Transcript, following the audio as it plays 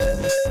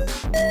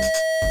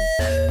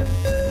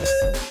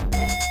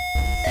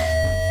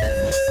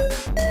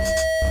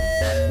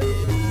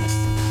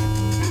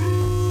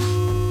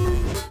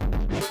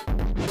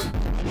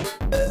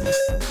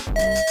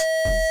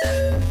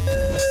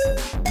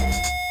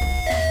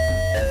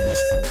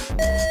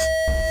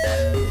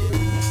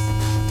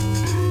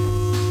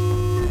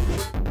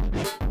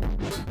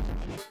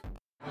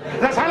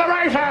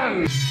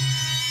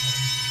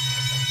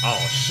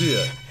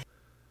shit.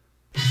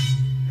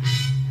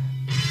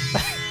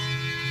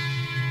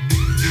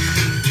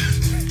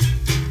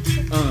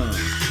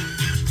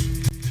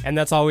 And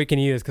that's all we can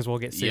use because we'll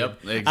get sued.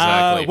 Yep,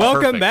 exactly.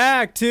 Welcome Perfect.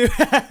 back to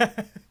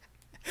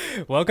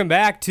welcome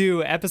back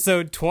to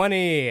episode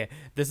 20.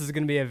 This is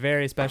going to be a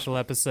very special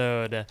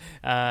episode.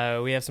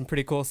 We have some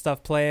pretty cool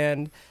stuff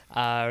planned.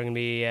 We're going to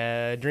be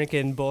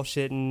drinking,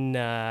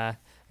 bullshitting.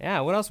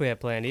 What else we have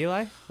planned?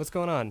 Eli, what's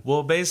going on?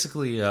 Well,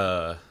 basically,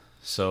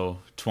 so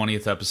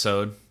 20th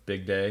episode,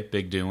 big day,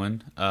 big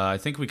doing. I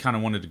think we kind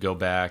of wanted to go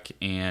back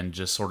and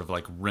just sort of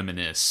like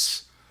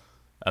reminisce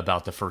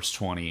about the first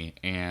 20,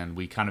 and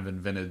we kind of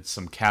invented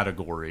some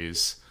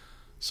categories.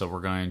 So we're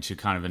going to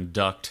kind of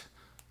induct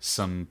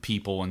some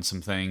people and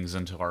some things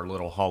into our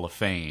little Hall of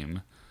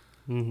Fame.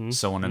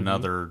 So in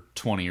another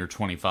 20 or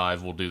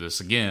 25, we'll do this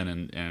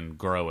again and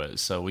grow it.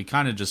 So we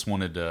kind of just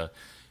wanted to,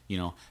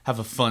 have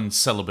a fun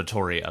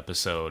celebratory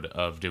episode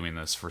of doing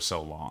this for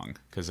so long,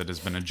 because it has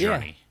been a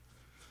journey.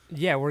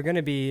 Yeah, we're going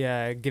to be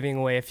giving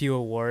away a few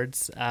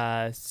awards.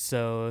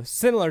 So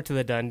similar to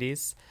the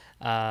Dundies.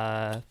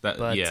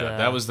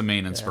 That was the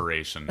main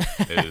inspiration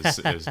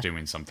is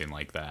doing something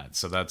like that.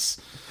 So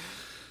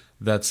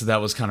that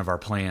was kind of our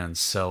plan.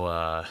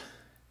 So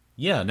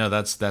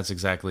that's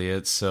exactly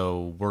it.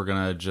 So we're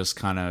gonna just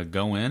kind of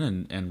go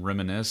in and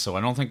reminisce. So I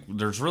don't think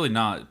there's really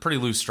pretty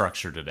loose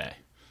structure today.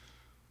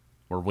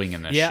 We're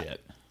winging this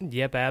shit.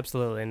 Yep,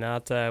 absolutely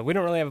not. We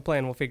don't really have a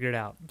plan. We'll figure it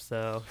out.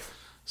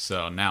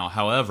 So now,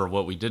 however,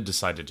 what we did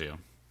decide to do,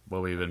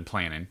 what we've been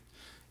planning,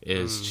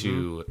 is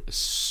to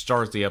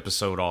start the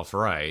episode off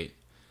right.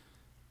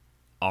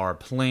 Our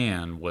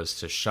plan was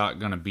to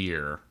shotgun a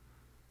beer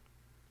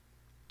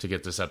to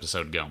get this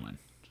episode going.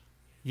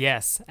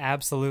 Yes,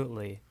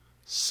 absolutely.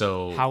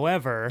 So,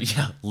 however,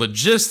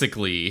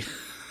 logistically,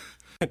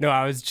 no,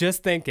 I was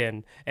just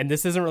thinking, and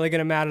this isn't really going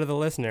to matter to the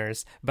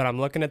listeners, but I'm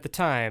looking at the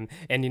time,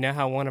 and you know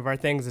how one of our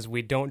things is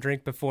we don't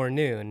drink before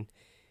noon.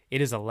 It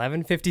is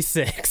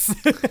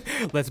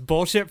 11:56. Let's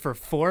bullshit for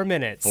 4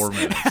 minutes. 4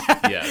 minutes,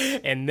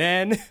 yes. And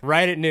then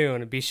right at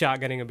noon, be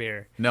shotgunning a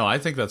beer. No, I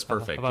think that's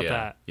perfect. How about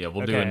that? Yeah,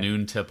 we'll do a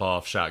noon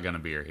tip-off shotgun a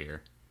beer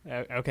here.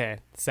 Okay,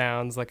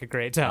 sounds like a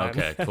great time.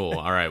 Okay, cool.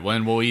 All right,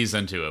 when we'll ease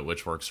into it,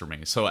 which works for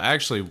me. So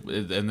actually,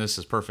 and this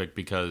is perfect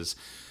because,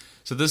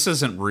 so this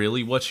isn't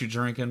really what you're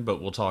drinking,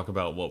 but we'll talk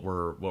about what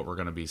we're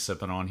going to be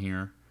sipping on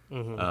here.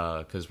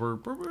 Because we're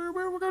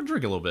gonna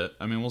drink a little bit.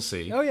 I mean, we'll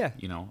see. Oh yeah.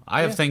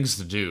 I have things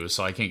to do,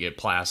 so I can't get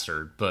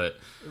plastered. But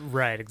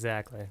right,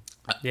 exactly.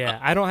 Yeah,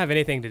 I don't have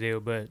anything to do,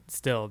 but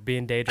still,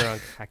 being day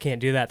drunk, I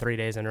can't do that 3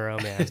 days in a row,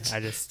 man.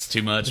 It's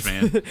too much,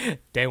 man.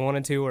 Day 1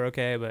 and 2 were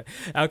okay, but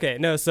okay,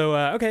 no. So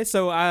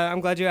I'm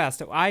glad you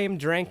asked. I am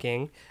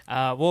drinking.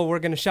 We're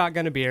gonna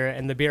shotgun a beer,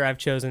 and the beer I've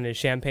chosen is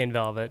Champagne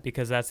Velvet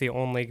because that's the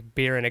only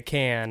beer in a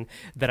can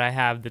that I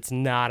have that's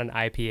not an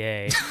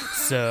IPA.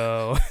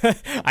 So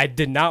I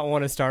did not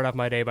want to start off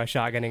my day by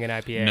shotgunning an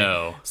IPA.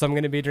 No. So I'm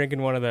going to be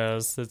drinking one of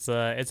those. It's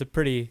a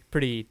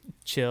pretty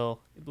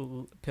chill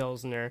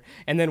Pilsner.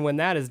 And then when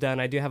that is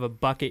done, I do have a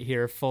bucket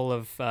here full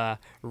of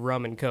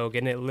rum and Coke,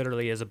 and it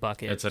literally is a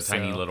bucket. It's a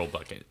tiny little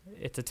bucket.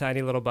 It's a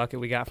tiny little bucket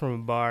we got from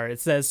a bar. It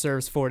says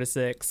serves 4 to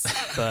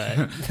 6,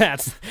 but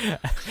that's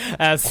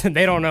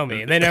they don't know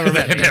me. They never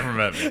met me. They never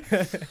met me.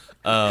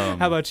 How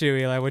about you,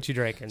 Eli? What you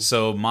drinking?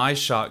 So my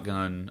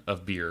shotgun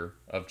of beer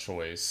of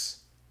choice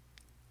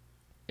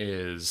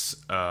is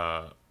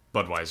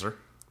Budweiser.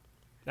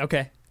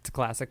 Okay. It's a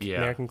classic. Yeah.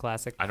 American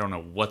classic. I don't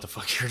know what the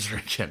fuck you're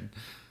drinking.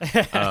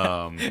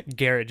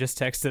 Garrett just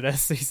texted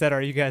us. He said,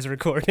 "Are you guys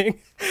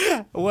recording?"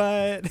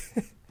 What?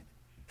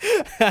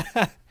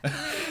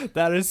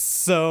 That is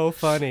so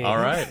funny. All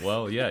right.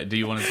 Well, yeah. Do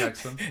you want to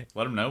text them?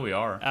 Let them know we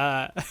are.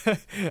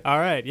 All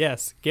right.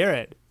 Yes.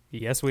 Garrett.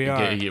 Yes, we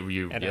are.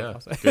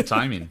 Good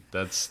timing.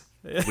 That's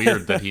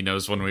weird that he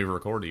knows when we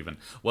record even.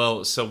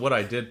 Well, so what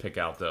I did pick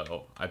out,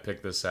 though, I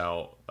picked this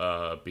out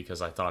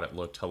because I thought it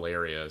looked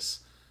hilarious,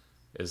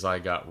 is I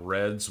got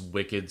Red's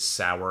Wicked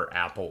Sour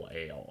Apple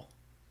Ale.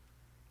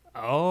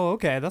 Oh,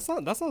 okay. That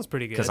sounds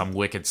pretty good. Because I'm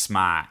wicked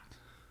smart.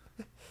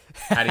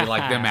 How do you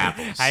like them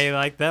apples? How you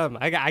like them?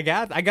 I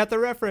got the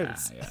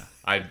reference. Yeah.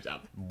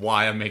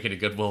 Why I'm making a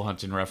Good Will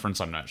Hunting reference,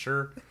 I'm not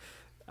sure.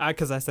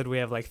 Because I said we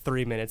have like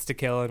 3 minutes to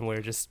kill, and we're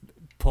just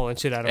pulling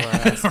shit out of our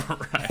ass.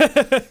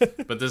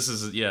 Right. But this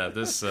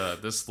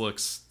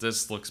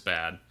looks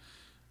bad.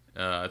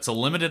 It's a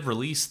limited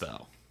release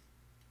though.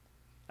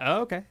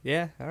 Oh, okay.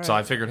 Yeah. All right. So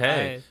I figured,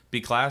 hey,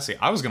 be classy.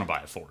 I was gonna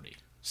buy a 40, which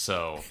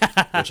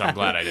I'm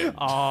glad I didn't.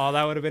 Oh,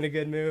 that would have been a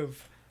good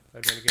move.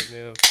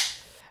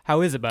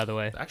 How is it, by the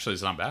way? Actually,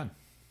 it's not bad.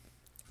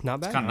 Not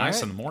bad. It's kind of nice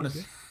right. in the morning.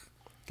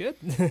 Good.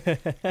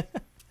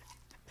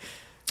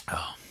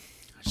 Oh,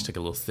 I just took a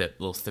little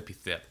sippy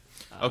sip.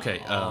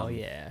 Okay. Oh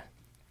yeah.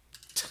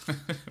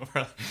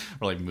 we're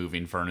like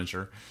moving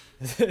furniture.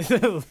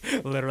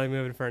 Literally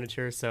moving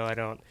furniture so I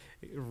don't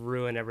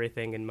ruin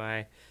everything in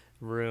my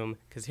room.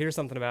 Because here's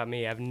something about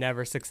me: I've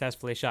never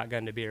successfully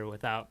shotgunned a beer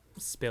without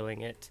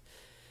spilling it.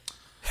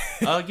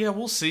 Yeah,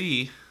 we'll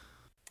see.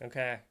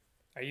 Okay.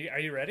 Are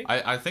you ready?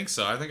 I think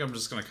so. I think I'm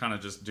just gonna kind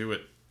of just do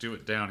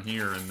it down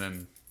here and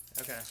then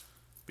Okay.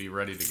 be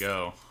ready to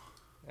go.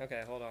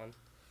 Okay, hold on.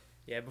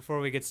 Yeah, before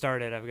we get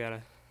started, I've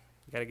gotta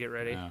get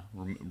ready. Yeah,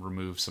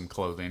 remove some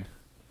clothing.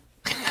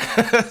 Dude,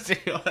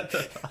 what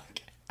the fuck?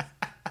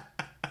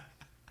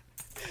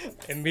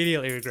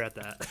 Immediately regret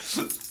that.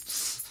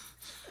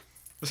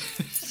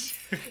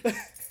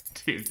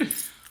 Dude.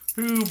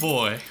 Ooh,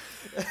 boy.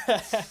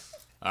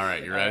 All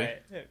right, you ready?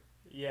 All right.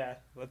 Yeah,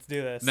 let's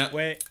do this. Now-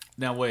 Wait.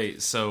 Now,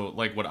 wait. So,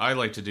 like, what I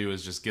like to do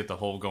is just get the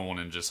hole going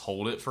and just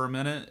hold it for a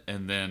minute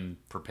and then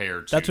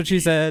prepare to... That's what she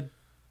said.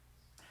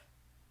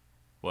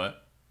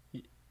 What?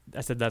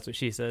 I said that's what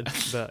she said.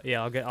 But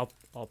yeah, I'll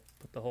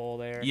put the hole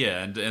there.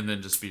 Yeah, and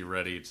then just be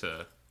ready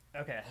to...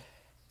 Okay.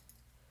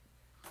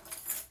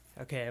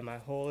 Okay, my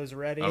hole is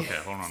ready. Okay,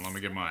 hold on. Let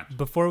me get mine.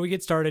 Before we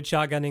get started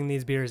shotgunning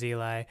these beers,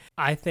 Eli,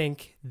 I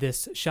think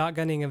this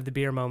shotgunning of the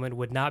beer moment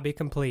would not be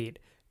complete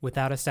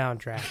without a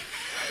soundtrack.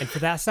 And for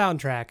that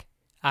soundtrack,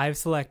 I've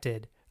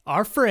selected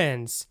our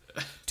friends,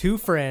 two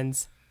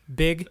friends,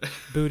 Big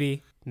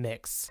Booty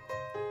Mix.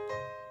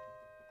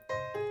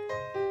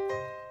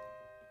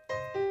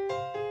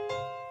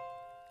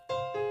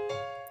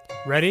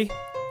 Ready?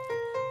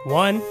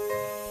 1,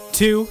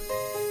 2,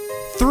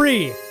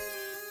 3.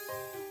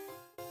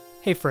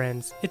 Hey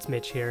friends, it's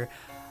Mitch here.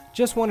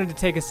 Just wanted to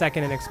take a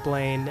second and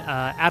explain,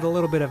 add a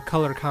little bit of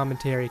color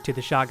commentary to the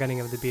shotgunning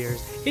of the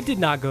beers. It did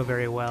not go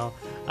very well.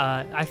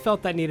 I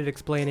felt that needed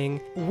explaining.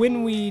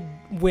 When we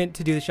went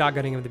to do the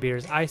shotgunning of the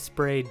beers, I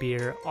sprayed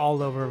beer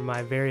all over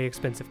my very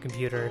expensive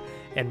computer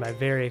and my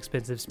very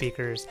expensive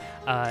speakers.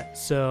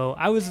 So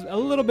I was a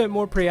little bit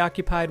more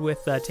preoccupied with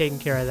taking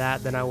care of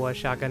that than I was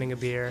shotgunning a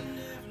beer.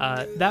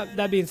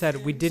 That being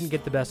said, we didn't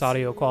get the best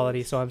audio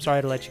quality, so I'm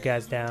sorry to let you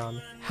guys down.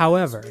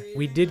 However,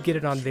 we did get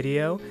it on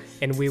video,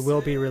 and we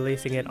will be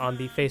releasing it on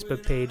the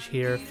Facebook page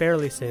here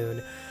fairly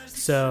soon.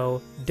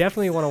 So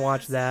definitely want to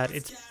watch that.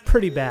 It's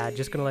pretty bad.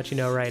 Just gonna let you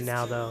know right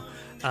now, though.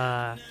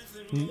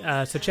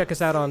 So check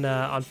us out on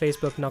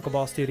Facebook,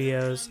 Knuckleball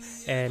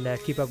Studios, and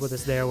keep up with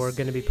us there. We're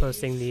going to be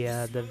posting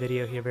the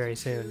video here very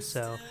soon.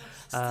 So,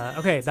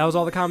 okay, that was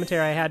all the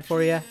commentary I had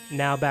for you.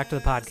 Now back to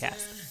the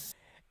podcast.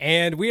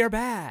 And we are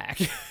back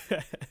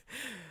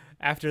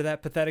after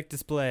that pathetic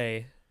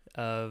display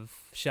of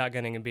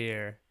shotgunning a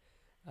beer.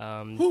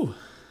 Whew.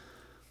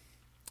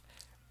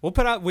 We'll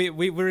put out. We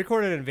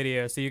recorded it in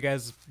video, so you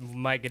guys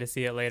might get to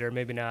see it later.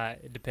 Maybe not.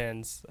 It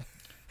depends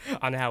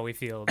on how we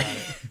feel about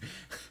it.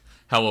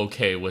 How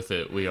okay with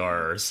it we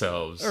are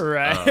ourselves.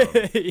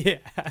 Right. Yeah.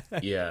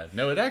 Yeah.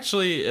 No, it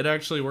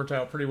actually worked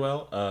out pretty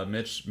well.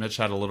 Mitch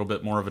had a little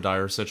bit more of a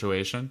dire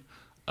situation.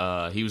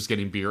 He was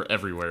getting beer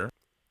everywhere.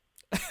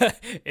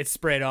 It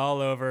sprayed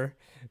all over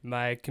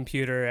my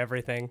computer,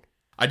 everything.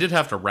 I did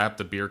have to wrap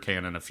the beer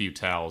can in a few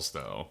towels,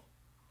 though.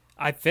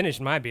 I finished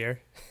my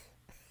beer.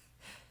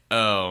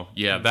 Oh,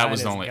 yeah, that Mine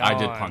was the is only... I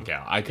did gone. punk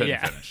out. I couldn't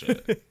finish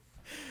it.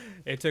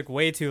 It took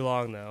way too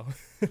long, though.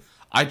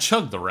 I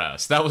chugged the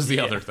rest. That was the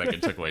other thing.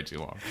 It took way too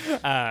long.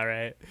 All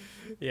right.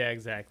 Yeah,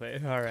 exactly.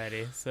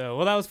 Alrighty. So,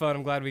 well, that was fun.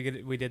 I'm glad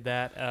we did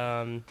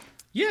that.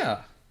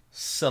 Yeah.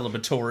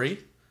 Celebratory.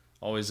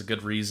 Always a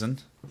good reason.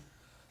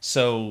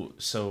 So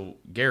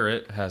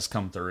Garrett has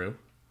come through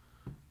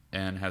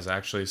and has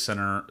actually sent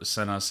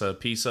us a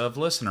piece of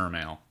listener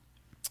mail.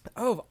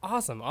 Oh,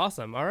 awesome. All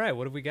right.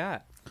 What have we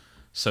got?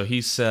 So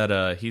he said,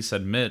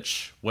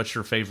 Mitch, what's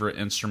your favorite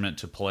instrument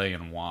to play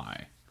and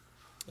why?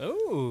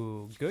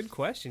 Oh, good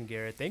question,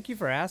 Garrett. Thank you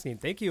for asking.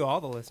 Thank you,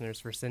 all the listeners,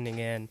 for sending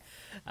in.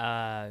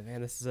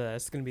 Man, this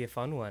is going to be a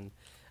fun one.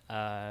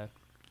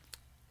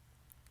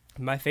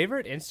 My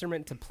favorite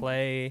instrument to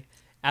play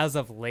as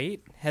of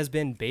late has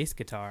been bass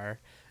guitar,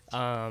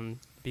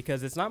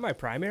 because it's not my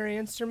primary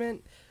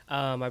instrument.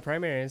 My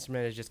primary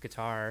instrument is just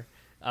guitar.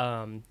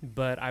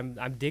 But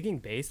I'm digging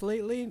bass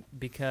lately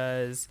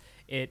because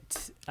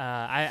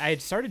I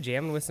had started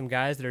jamming with some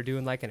guys that are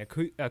doing like an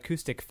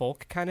acoustic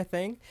folk kind of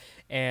thing,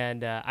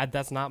 and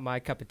that's not my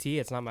cup of tea.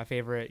 It's not my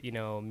favorite,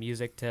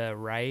 music to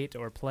write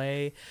or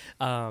play.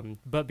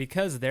 But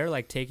because they're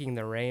like taking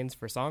the reins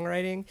for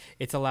songwriting,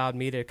 it's allowed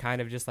me to kind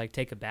of just like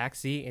take a back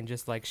seat and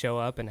just like show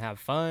up and have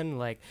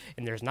fun.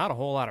 And there's not a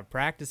whole lot of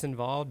practice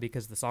involved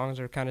because the songs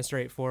are kind of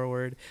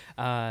straightforward.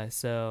 And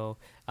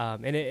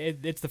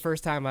it's the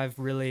first time I've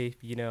really,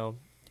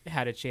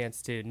 had a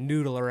chance to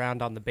noodle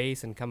around on the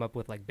bass and come up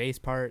with like bass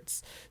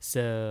parts.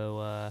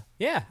 So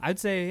I'd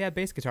say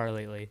bass guitar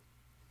lately.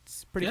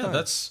 It's pretty fun.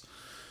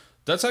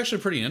 That's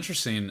actually pretty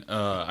interesting.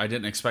 I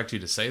didn't expect you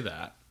to say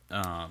that.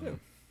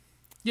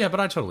 Yeah, but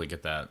I totally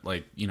get that.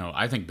 Like,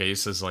 I think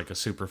bass is like a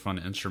super fun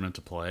instrument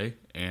to play,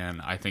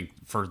 and I think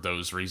for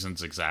those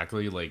reasons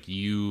exactly, like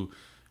you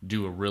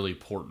do a really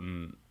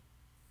important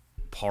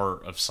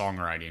part of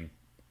songwriting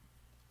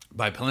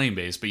by playing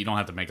bass, but you don't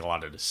have to make a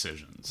lot of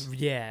decisions.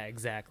 Yeah,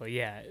 exactly.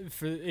 Yeah,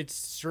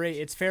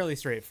 it's fairly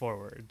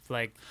straightforward.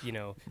 Like,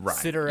 right.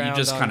 Sit around you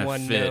just on kind of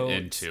one fit note,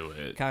 into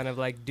it. kind of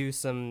like do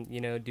some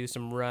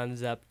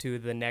runs up to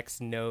the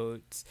next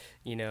note.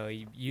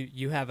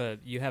 You have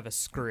a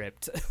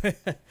script.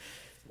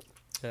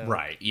 So,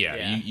 Right,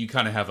 yeah. You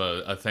kind of have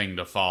a thing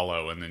to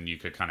follow, and then you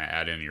could kind of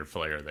add in your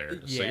flair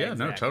there. So, yeah,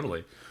 no, exactly.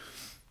 totally.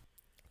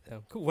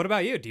 So, cool. What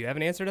about you? Do you have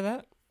an answer to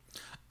that?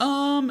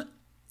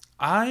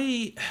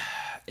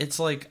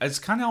 It's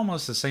kind of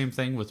almost the same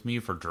thing with me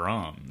for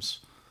drums.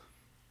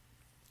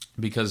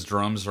 Because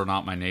drums are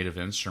not my native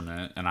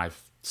instrument, and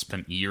I've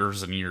spent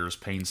years and years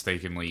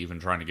painstakingly even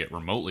trying to get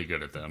remotely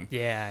good at them.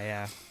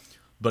 Yeah.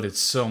 But it's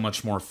so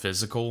much more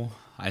physical,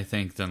 I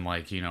think, than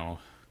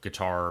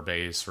guitar or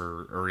bass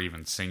or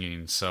even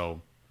singing.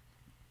 So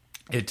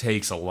it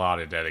takes a lot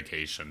of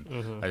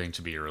dedication, I think,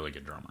 to be a really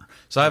good drummer.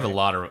 So I have a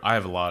lot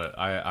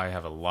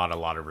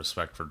of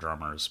respect for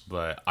drummers,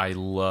 but I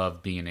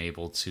love being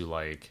able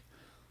to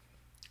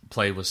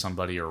play with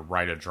somebody or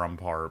write a drum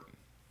part,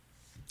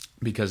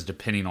 because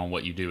depending on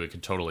what you do, it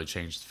can totally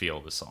change the feel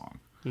of the song.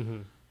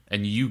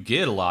 And you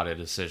get a lot of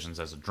decisions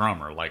as a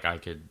drummer. Like I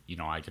could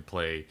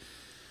play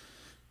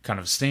kind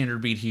of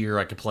standard beat here.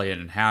 I could play it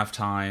in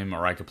halftime,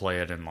 or I could play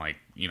it in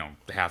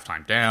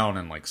halftime down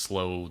and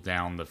slow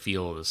down the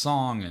feel of the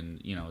song,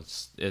 and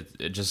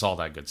it just all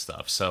that good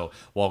stuff. So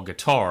while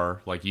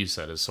guitar, like you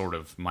said, is sort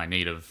of my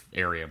native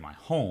area, my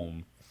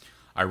home,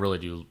 I really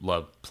do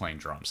love playing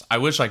drums. I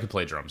wish I could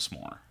play drums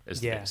more.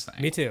 Is the biggest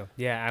thing. Me too.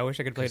 Yeah, I wish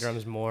I could play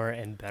drums more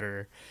and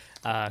better,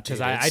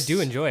 because I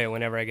do enjoy it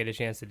whenever I get a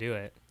chance to do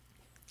it.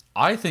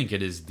 I think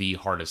it is the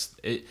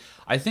hardest.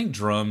 I think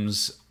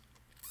drums.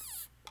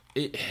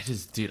 It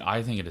is, dude.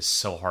 I think it is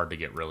so hard to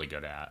get really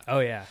good at. Oh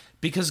yeah.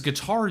 Because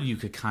guitar, you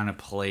could kind of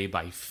play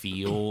by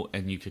feel,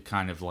 and you could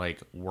kind of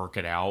work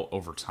it out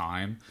over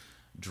time.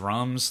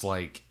 Drums,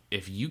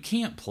 if you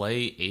can't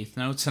play eighth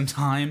notes in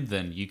time,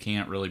 then you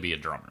can't really be a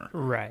drummer.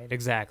 Right,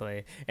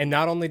 exactly. And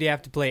not only do you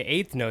have to play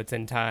eighth notes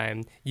in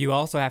time, you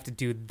also have to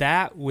do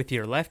that with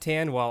your left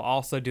hand while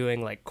also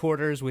doing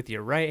quarters with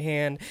your right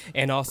hand.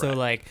 And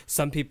also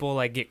some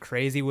people get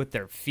crazy with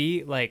their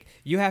feet.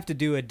 You have to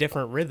do a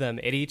different rhythm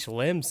at each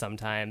limb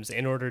sometimes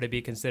in order to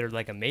be considered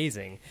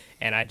amazing.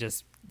 And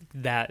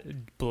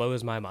that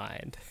blows my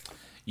mind.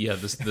 Yeah,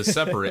 the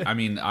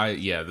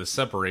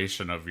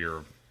separation of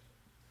your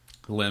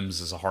limbs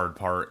is a hard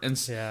part. And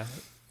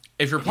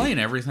if you're playing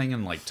everything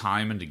in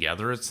time and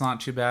together, it's not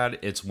too bad.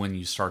 It's when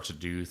you start to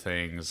do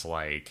things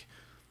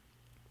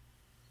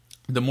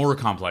the more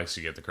complex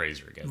you get, the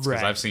crazier it gets.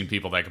 Because I've seen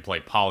people that can play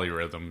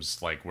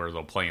polyrhythms, where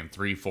they'll play in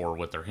 3/4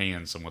 with their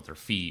hands, and with their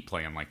feet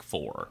playing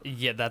 4.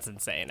 Yeah, that's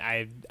insane.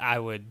 I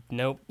would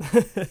nope.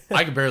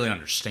 I could barely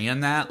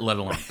understand that, let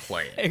alone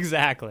play it.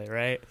 Exactly,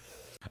 right?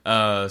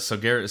 So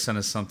Garrett sent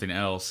us something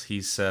else.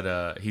 He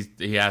said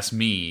he asked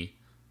me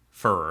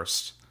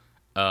first,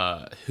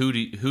 who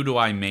do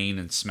I main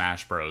in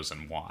Smash Bros.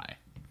 And why?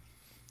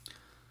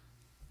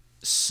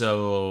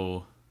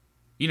 So,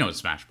 you know what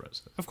Smash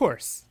Bros. Of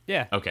course,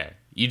 yeah. Okay,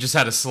 you just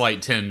had a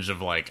slight tinge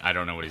of I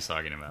don't know what he's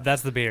talking about.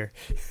 That's the beer.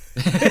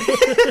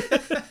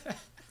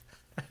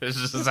 This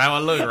is how I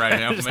look right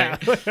now,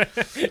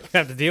 mate.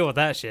 Have to deal with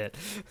that shit.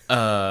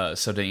 So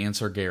to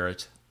answer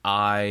Garrett,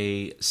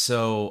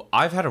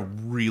 I've had a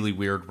really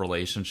weird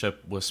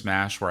relationship with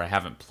Smash where I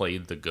haven't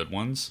played the good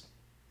ones.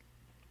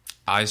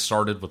 I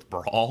started with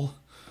Brawl,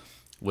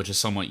 which is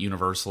somewhat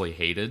universally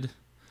hated.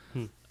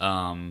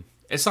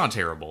 It's not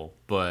terrible,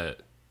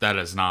 but that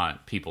is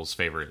not people's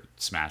favorite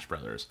Smash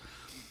Brothers.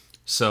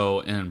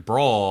 So in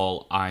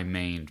Brawl, I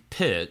mained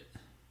Pit,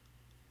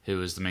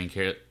 who is the main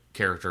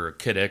character,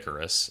 Kid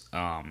Icarus.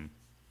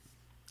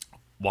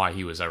 Why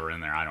he was ever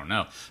in there, I don't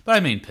know. But I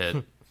mained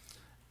Pit.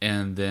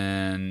 And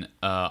then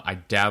I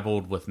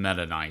dabbled with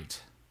Meta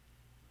Knight.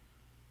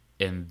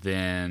 And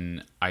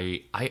then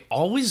I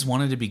always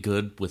wanted to be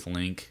good with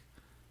Link.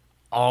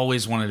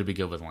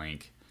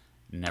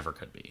 Never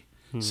could be.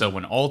 So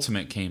when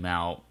Ultimate came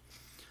out,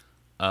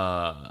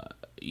 my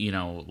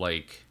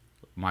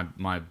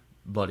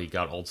buddy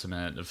got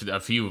Ultimate. A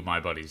few of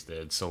my buddies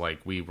did. So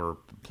we were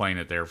playing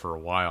it there for a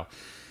while.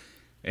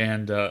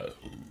 And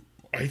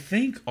I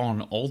think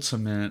on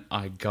Ultimate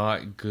I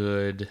got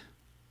good.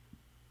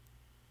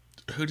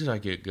 Who did I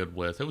get good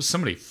with? It was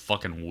somebody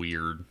fucking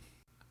weird.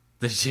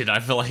 Dude, I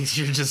feel like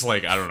you're just I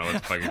don't know what the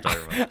fuck you're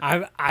talking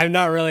about. I'm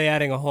not really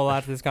adding a whole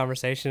lot to this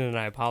conversation, and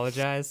I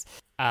apologize.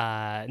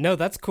 No,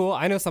 that's cool.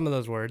 I know some of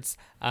those words.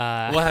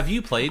 Well, have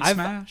you played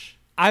Smash?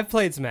 I've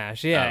played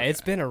Smash, yeah. Okay. It's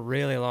been a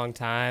really long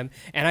time,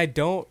 and I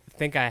don't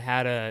think I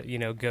had a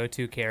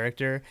go-to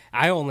character.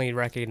 I only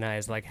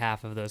recognize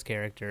half of those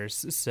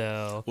characters,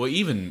 so... Well,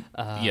 even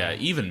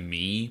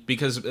me,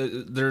 because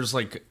there's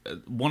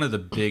one of the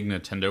big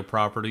Nintendo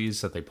properties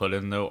that they put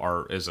in,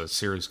 though, is a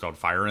series called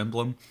Fire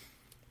Emblem.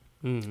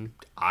 Mm-hmm.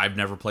 I've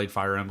never played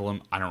Fire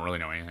Emblem. I don't really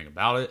know anything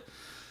about it.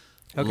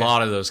 Okay. A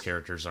lot of those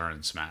characters are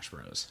in Smash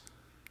Bros.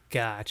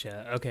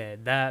 Gotcha. Okay,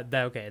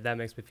 that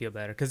makes me feel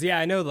better. Cause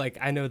I know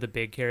the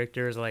big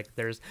characters.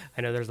 There's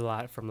a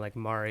lot from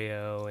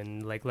Mario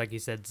and like you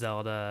said,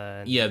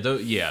 Zelda. And,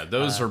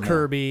 those are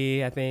Kirby.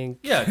 More, I think.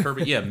 Yeah,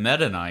 Kirby. Yeah,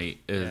 Meta Knight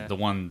is the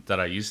one that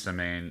I used to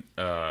main.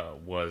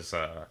 Was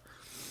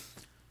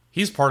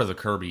He's part of the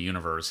Kirby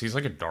universe. He's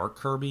like a dark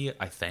Kirby,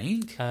 I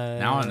think.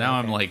 Now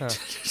I'm like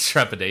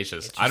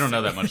trepidatious. I don't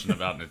know that much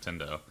about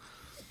Nintendo.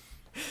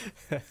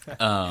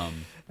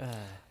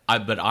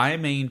 But I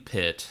main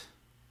Pit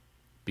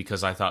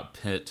because I thought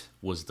Pit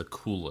was the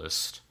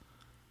coolest.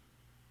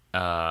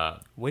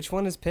 Which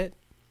one is Pit?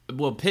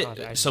 Well,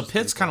 Pit. So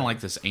Pit's kind of like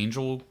this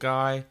angel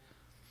guy,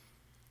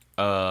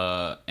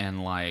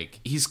 and like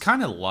he's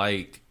kind of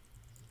like.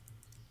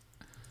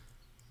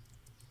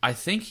 I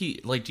think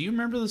he like. Do you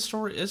remember the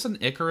story?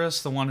 Isn't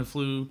Icarus the one who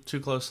flew too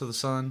close to the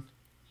sun?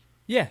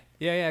 Yeah,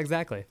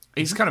 exactly.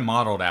 He's kind of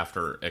modeled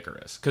after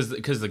Icarus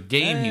because the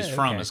game he's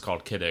from is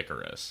called Kid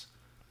Icarus.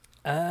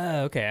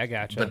 Okay, I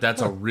gotcha. But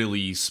that's a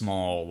really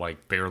small,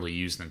 like barely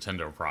used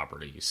Nintendo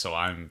property. So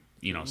I'm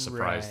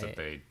surprised that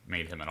they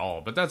made him at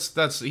all. But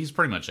that's he's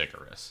pretty much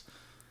Icarus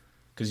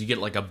because you get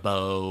like a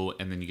bow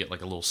and then you get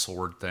like a little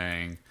sword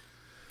thing.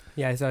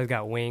 Yeah, I saw he's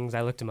got wings.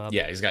 I looked him up.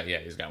 Yeah, he's got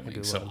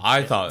wings. So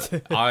I thought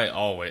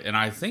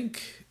I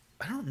think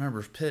I don't remember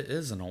if Pit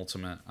is an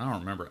Ultimate. I don't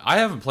remember. I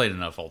haven't played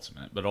enough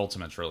Ultimate, but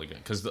Ultimate's really good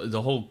because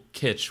the whole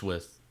kitsch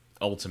with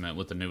Ultimate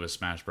with the newest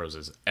Smash Bros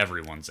is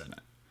everyone's in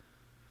it.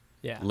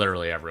 Yeah,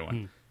 literally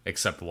everyone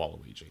except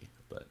Waluigi.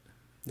 But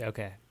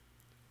okay,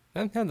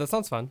 yeah, that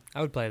sounds fun.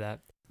 I would play that.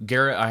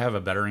 Garrett, I have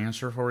a better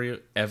answer for you.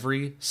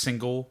 Every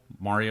single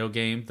Mario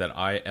game that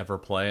I ever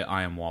play,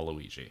 I am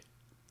Waluigi.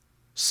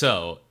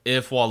 So,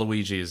 if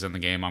Waluigi is in the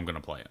game, I'm going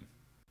to play him.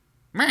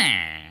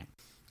 Meh,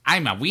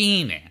 I'm a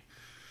wiener.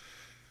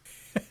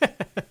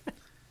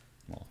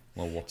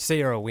 well, say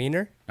you're a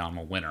wiener? No, I'm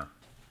a winner.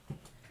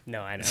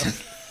 No, I know.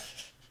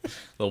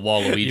 The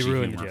Waluigi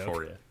humor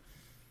for you.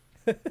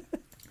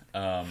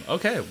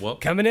 Okay, well,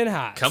 coming in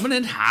hot.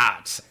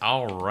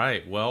 All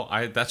right. Well,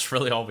 that's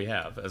really all we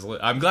have.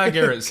 I'm glad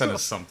Garrett sent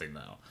us something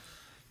though.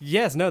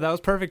 Yes, no, that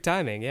was perfect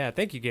timing. Yeah,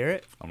 thank you,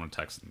 Garrett. I'm gonna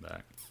text him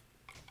back.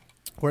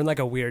 We're in like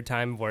a weird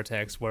time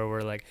vortex where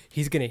we're like,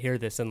 he's gonna hear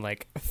this in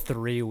like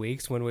 3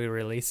 weeks when we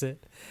release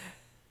it.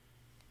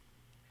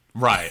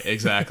 Right,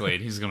 exactly.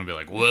 And he's gonna be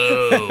like,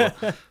 "Whoa!"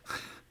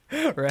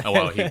 Right. Oh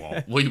well, he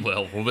won't. We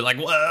will. We'll be like,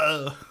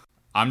 "Whoa!"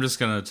 I'm just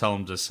gonna tell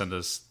him to send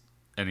us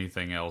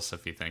anything else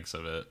if he thinks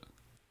of it.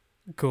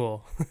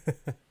 Cool.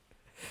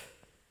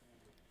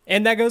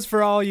 And that goes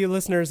for all you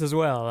listeners as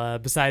well,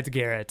 besides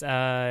Garrett.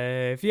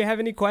 If you have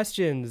any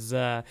questions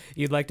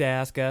you'd like to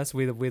ask us,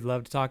 we'd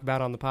love to talk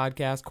about on the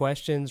podcast.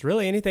 Questions,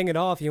 really anything at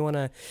all. If you want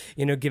to,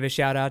 give a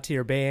shout out to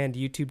your band,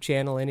 YouTube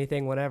channel,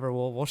 anything, whatever,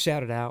 we'll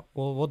shout it out.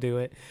 We'll do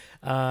it.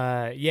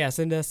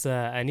 Send us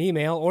an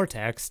email or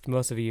text.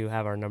 Most of you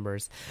have our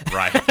numbers.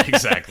 Right,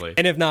 exactly.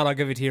 And if not, I'll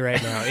give it to you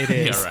right now. It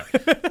is. Yeah,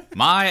 right.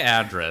 My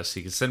address.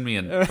 You can send me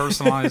a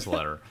personalized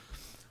letter.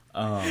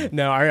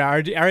 No,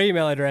 our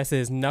email address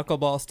is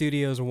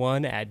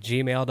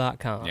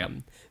knuckleballstudios1@gmail.com. Yep.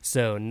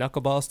 So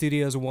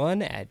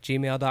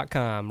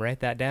knuckleballstudios1@gmail.com.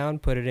 Write that down.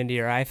 Put it into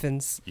your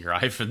iPhones.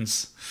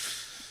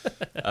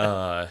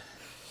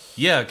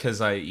 Yeah, because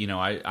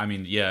I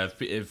mean,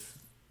 if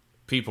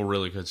people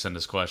really could send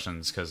us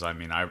questions, because I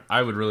mean,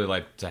 I would really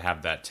like to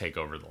have that take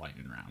over the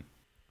lightning round.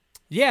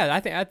 Yeah, I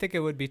think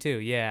it would be too.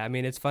 Yeah, I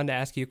mean, it's fun to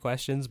ask you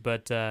questions,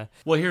 but well,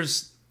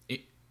 here's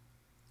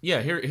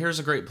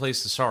a great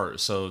place to start.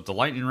 So the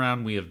lightning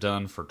round we have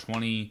done for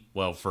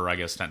I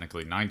guess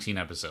technically 19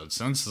 episodes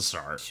since the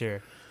start.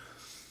 Sure.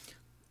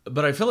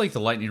 But I feel like the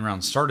lightning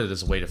round started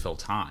as a way to fill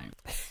time.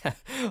 A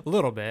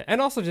little bit.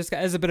 And also just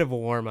as a bit of a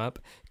warm-up,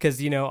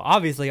 because,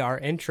 obviously our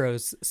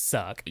intros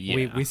suck.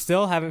 Yeah. We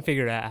still haven't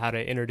figured out how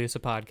to introduce a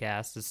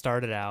podcast to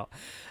start it out.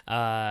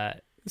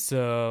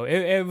 So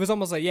it was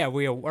almost like,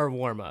 our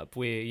warm-up.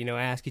 We,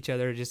 ask each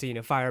other just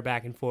to, fire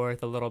back and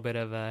forth a little bit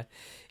of,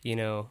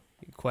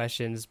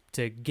 questions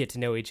to get to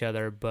know each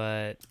other.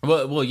 But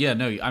well, yeah,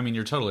 no, I mean,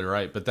 you're totally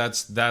right. But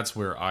that's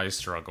where I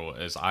struggle,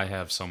 is I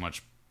have so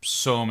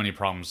many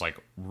problems, like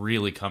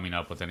really coming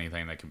up with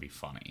anything that can be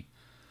funny.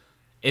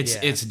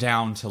 It's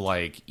down to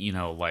like,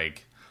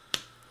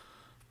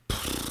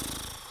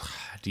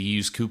 do you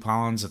use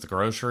coupons at the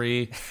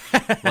grocery?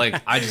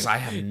 Like, I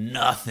have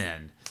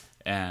nothing.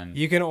 And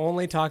you can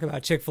only talk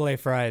about Chick-fil-A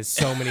fries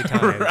so many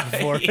times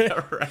before.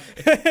 Yeah, right.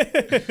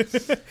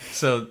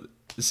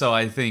 So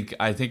I think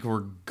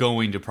we're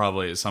going to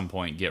probably at some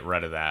point get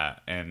rid of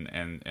that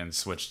and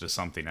switch to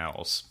something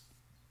else.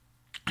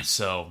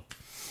 So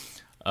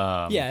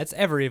it's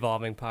ever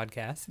evolving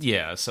podcast.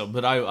 Yeah,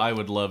 but I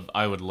would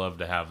love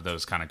to have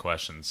those kind of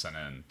questions sent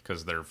in,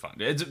 because they're fun.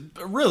 It's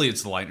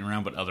the lightning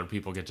round, but other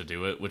people get to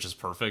do it, which is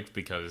perfect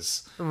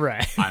because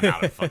right. I'm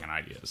out of fucking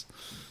ideas.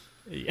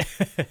 Yeah.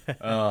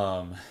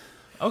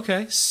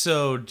 Okay,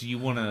 so do you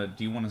want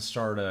to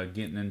start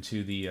getting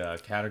into the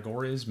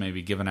categories,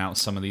 maybe giving out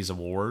some of these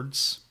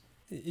awards?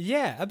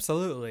 Yeah,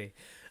 absolutely.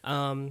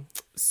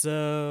 Let's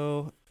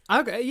start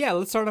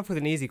off with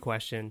an easy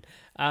question.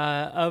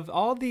 Of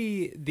all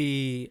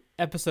the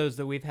episodes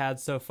that we've had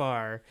so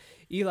far,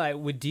 Eli,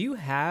 do you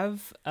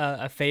have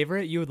a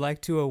favorite you would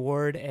like to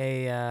award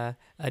a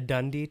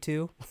Dundee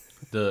to?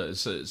 My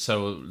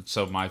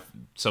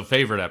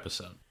favorite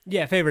episode.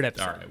 Yeah, favorite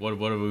episode. All right, what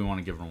do we want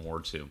to give an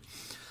award to?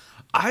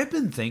 I've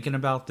been thinking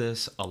about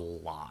this a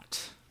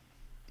lot,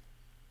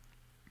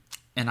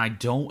 and I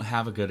don't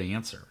have a good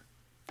answer.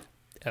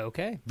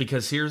 Okay.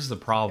 Because here's the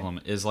problem,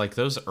 is like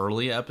those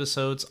early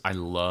episodes I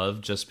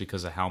love just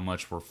because of how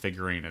much we're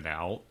figuring it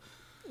out.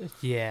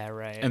 Yeah,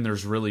 right. And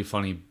there's really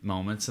funny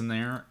moments in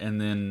there. And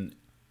then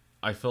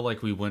I feel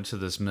like we went to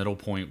this middle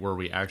point where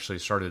we actually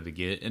started to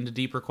get into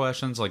deeper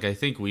questions. Like, I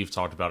think we've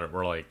talked about it.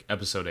 We're like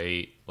episode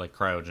 8, like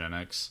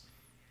cryogenics.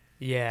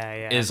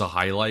 Yeah. Is a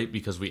highlight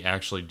because we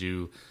actually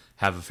do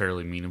have a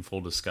fairly meaningful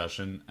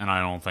discussion, and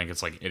I don't think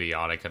it's like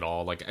idiotic at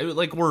all. Like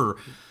we're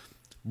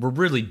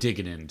really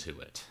digging into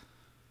it,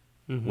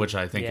 which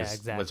I think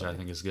which I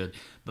think is good.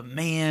 But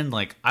man,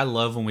 like I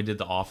love when we did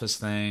the Office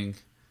thing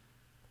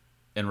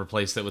and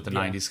replaced it with the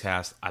 90s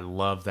cast. I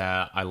love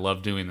that. I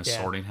love doing the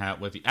Sorting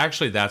Hat with you.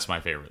 Actually, that's my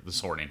favorite, the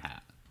Sorting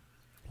Hat.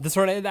 The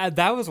Sorting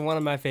that was one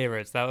of my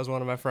favorites. That was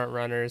one of my front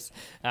runners,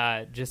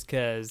 just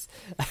because.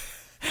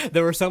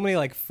 There were so many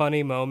like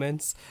funny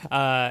moments.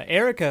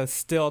 Erica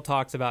still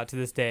talks about to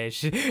this day.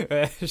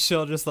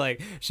 She'll just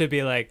like should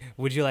be like,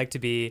 "Would you like to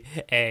be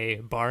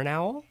a barn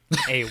owl,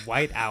 a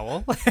white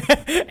owl,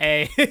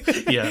 a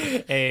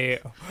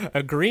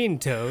green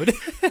toad,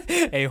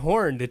 a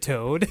horned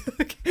toad?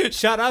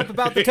 Shut up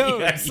about the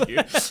toads."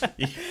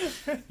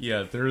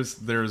 Yeah,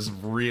 there's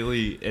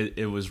really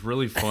it was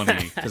really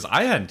funny because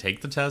I hadn't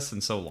taken the test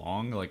in so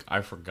long. Like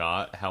I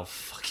forgot how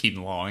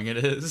fucking long it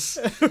is.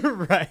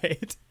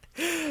 Right.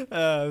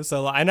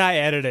 So and I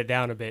edited it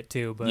down a bit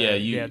too, but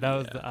that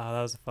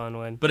was a fun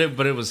one. But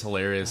it was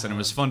hilarious, and it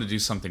was fun to do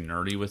something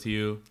nerdy with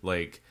you.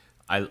 Like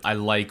I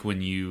like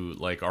when you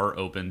like are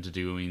open to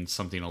doing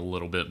something a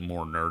little bit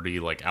more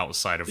nerdy, like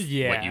outside of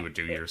what you would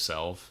do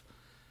yourself.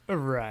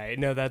 Right.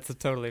 No, that's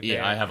totally fair.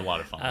 Yeah, I have a lot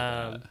of fun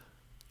with that.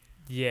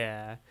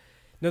 Yeah.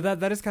 No,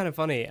 that is kind of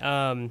funny.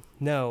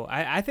 No,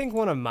 I think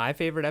one of my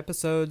favorite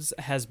episodes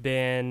has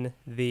been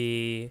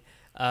the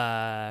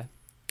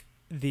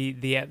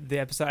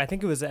episode, I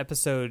think it was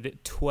episode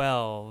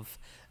 12,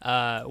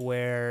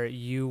 where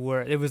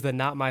it was the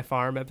Not My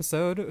Farm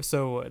episode.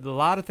 So a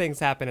lot of things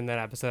happened in that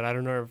episode. I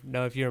don't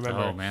know if you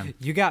remember. Oh man,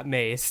 you got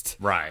maced.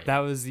 Right. That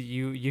was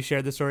you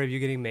shared the story of you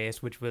getting maced,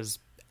 which was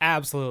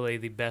absolutely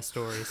the best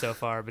story so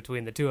far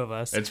between the two of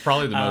us. It's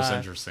probably the most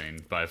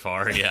interesting by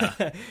far. Yeah.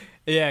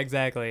 Yeah,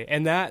 exactly.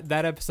 And that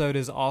episode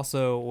is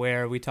also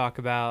where we talk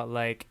about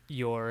like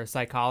your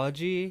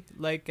psychology,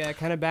 like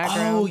kind of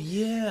background. Oh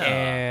yeah.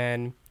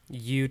 And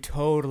you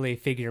totally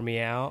figure me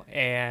out,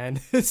 and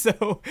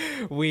so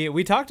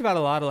we talked about a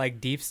lot of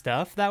like deep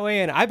stuff that way,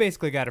 and I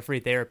basically got a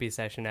free therapy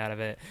session out of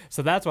it.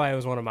 So that's why it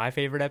was one of my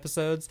favorite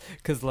episodes,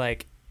 because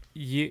like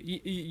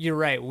you're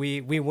right,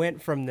 we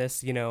went from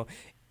this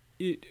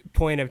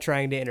point of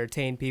trying to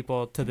entertain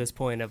people to this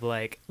point of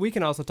like we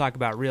can also talk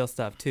about real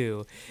stuff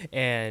too,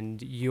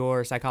 and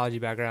your psychology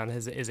background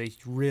is a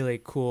really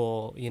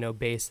cool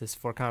basis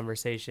for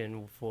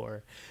conversation,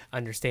 for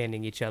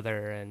understanding each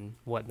other and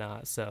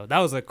whatnot. So that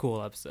was a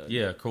cool episode.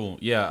 Yeah, cool.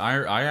 Yeah,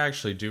 I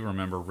actually do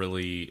remember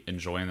really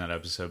enjoying that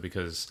episode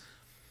because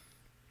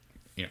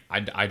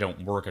I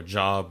don't work a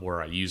job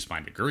where I use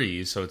my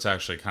degree, so it's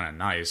actually kind of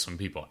nice when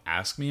people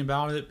ask me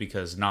about it,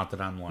 because not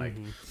that I'm like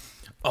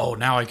oh,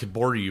 now I could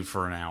bore you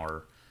for an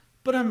hour.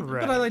 But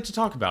I like to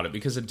talk about it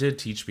because it did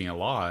teach me a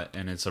lot,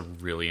 and it's a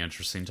really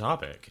interesting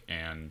topic.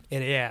 And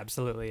it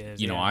absolutely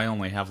is. I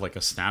only have like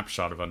a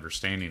snapshot of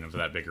understanding of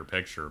that bigger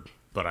picture,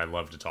 but I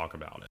love to talk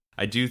about it.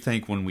 I do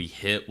think when we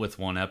hit with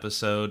one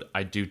episode,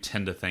 I do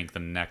tend to think the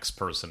next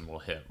person will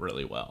hit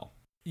really well.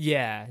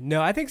 Yeah,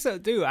 no, I think so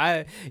too.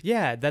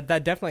 That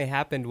definitely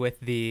happened with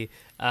the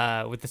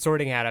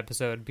Sorting Hat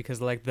episode,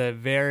 because like the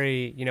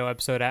very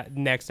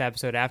next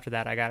episode after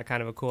that, I got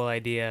kind of a cool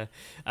idea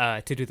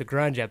to do the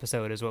grunge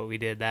episode is what we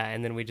did that,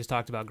 and then we just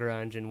talked about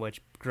grunge and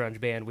which grunge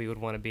band we would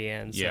want to be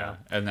in. So, yeah,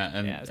 and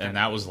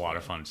that was a lot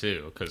of fun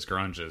too, because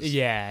grunge is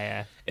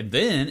yeah. And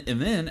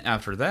then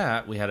after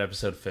that we had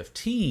episode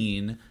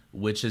 15,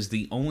 which is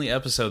the only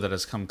episode that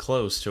has come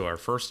close to our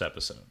first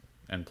episode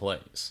and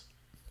plays.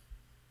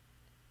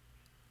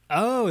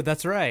 Oh,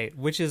 that's right.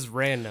 Which is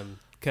random.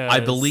 I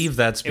believe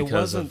that's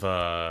because of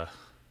our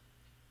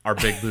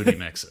big booty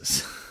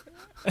mixes.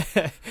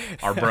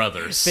 Our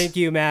brothers. Thank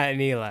you, Matt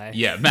and Eli.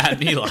 Yeah, Matt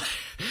and Eli.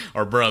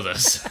 Our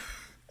brothers.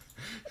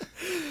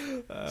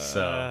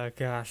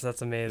 Gosh,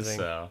 that's amazing.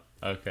 So,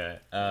 okay.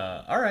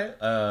 All right.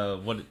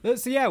 What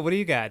do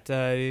you got?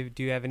 Do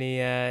you have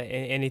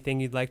anything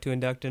you'd like to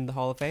induct into the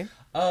Hall of Fame?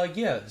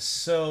 Yeah.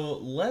 So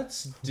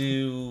let's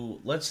do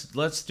a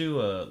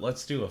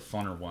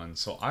funner one.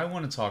 So I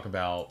want to talk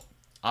about.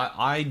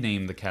 I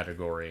named the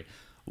category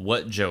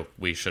 "What joke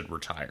we should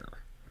retire,"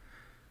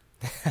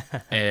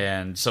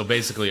 and so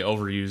basically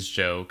overused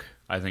joke,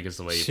 I think is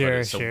the way you put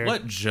it. So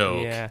what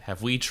joke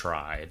have we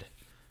tried,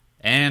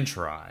 and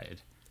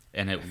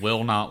it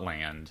will not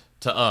land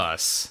to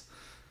us?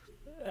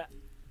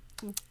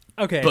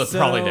 Okay, but so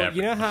probably to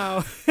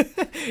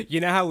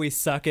you know how we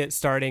suck at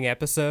starting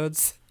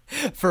episodes?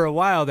 For a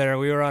while there,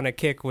 we were on a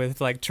kick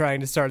with like trying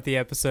to start the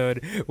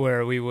episode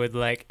where we would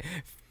like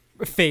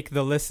fake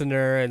the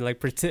listener and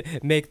like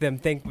make them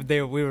think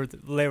they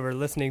were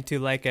listening to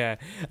like a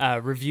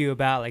review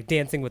about like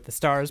Dancing with the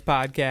Stars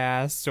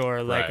podcast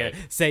or like Right. a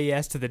Say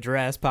Yes to the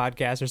Dress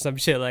podcast or some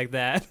shit like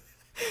that.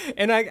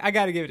 And I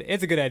gotta give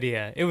it's a good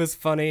idea. It was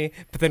funny,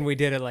 but then we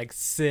did it like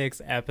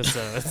 6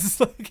 episodes.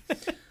 Like,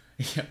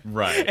 Yeah,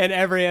 right. and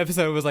every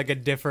episode was like a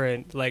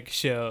different like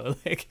show,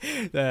 like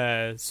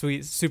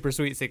Super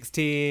Sweet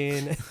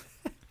 16.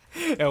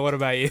 And what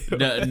about you?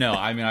 No,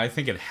 I mean, I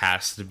think it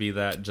has to be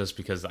that just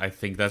because I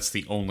think that's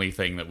the only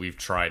thing that we've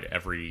tried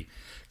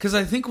because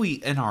I think we,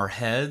 in our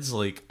heads,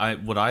 like,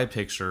 what I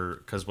picture,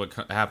 because what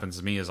happens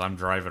to me is I'm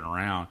driving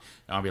around,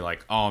 and I'll be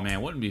like, oh,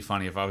 man, wouldn't it be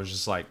funny if I was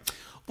just like,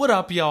 what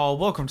up, y'all?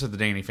 Welcome to the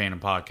Danny Phantom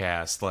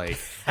Podcast. Like,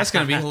 that's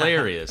going to be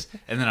hilarious.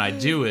 And then I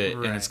do it,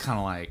 Right. and it's kind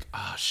of like,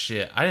 oh,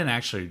 shit, I didn't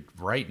actually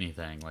write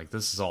anything. Like,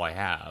 this is all I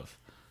have.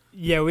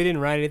 Yeah, we didn't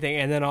write anything.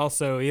 And then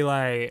also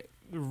Eli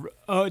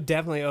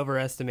definitely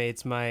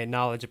overestimates my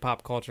knowledge of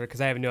pop culture because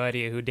I have no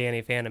idea who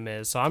Danny Phantom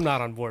is, so I'm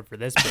not on board for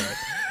this bit.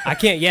 I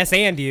can't yes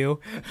and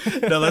you.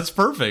 No, that's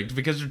perfect,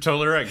 because you're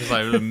totally right, because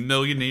I, a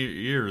million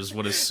years,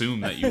 would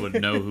assume that you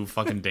would know who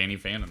fucking Danny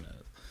Phantom is.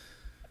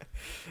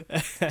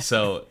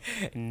 So,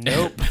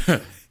 Nope.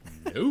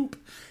 nope.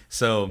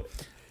 So,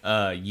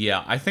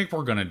 yeah, I think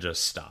we're going to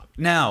just stop.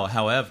 Now,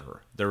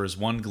 however, there is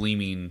one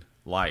gleaming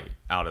light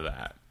out of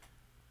that,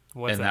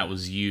 What's and that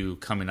was you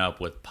coming up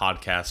with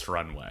Podcast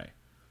Runway.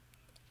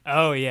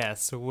 Oh,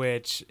 yes,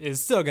 which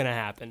is still going to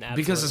happen.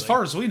 Absolutely. Because as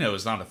far as we know,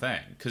 it's not a thing.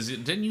 Because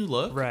didn't you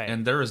look? Right.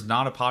 And there is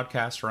not a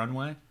Podcast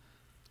Runway?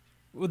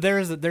 Well,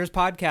 there's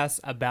podcasts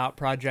about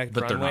Project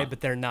But they're Runway, not.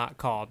 but they're not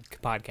called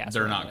Podcast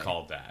They're Runway. not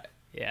called that.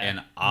 Yeah.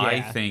 And I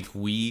Yeah. think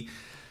we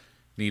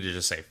need to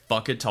just say,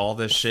 fuck it to all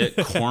this shit,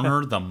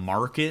 corner the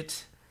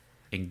market,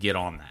 and get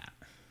on that.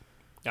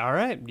 All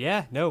right.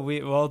 Yeah. No,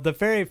 well, the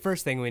very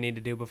first thing we need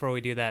to do before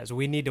we do that is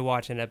we need to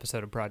watch an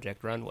episode of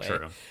Project Runway.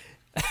 True.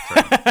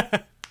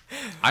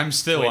 I'm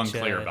still Which,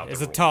 unclear about the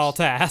It's a rules. tall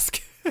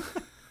task.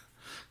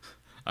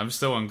 I'm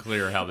still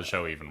unclear how the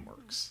show even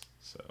works.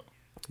 So,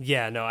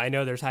 Yeah, no, I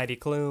know there's Heidi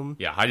Klum.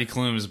 yeah, Heidi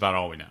Klum is about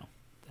all we know.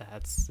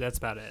 That's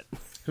about it.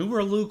 Who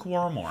we're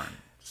lukewarm on.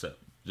 So,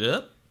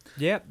 yep.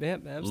 Yep,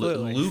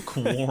 absolutely.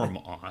 Lukewarm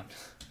on.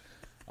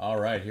 All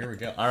right, here we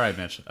go. All right,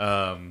 Mitch.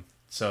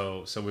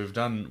 So we've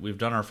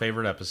done our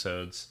favorite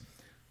episodes.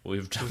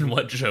 We've done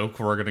what joke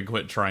we're gonna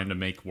quit trying to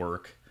make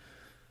work.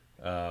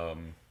 What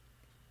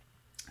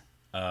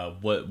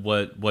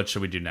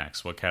should we do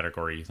next? What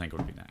category do you think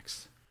would be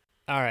next?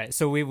 All right,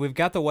 so we've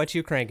got the What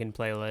You Crankin'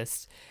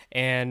 playlist,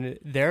 and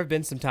there have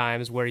been some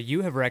times where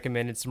you have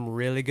recommended some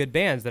really good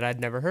bands that I'd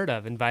never heard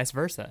of, and vice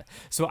versa.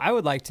 So I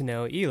would like to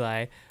know,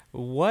 Eli,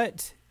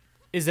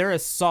 is there a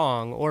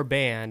song or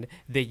band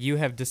that you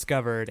have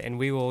discovered, and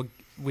we will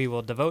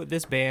devote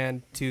this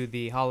band to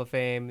the Hall of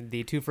Fame,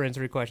 the Two Friends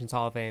Three Questions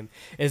Hall of Fame.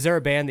 Is there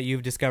a band that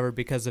you've discovered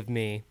because of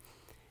me,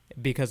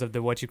 because of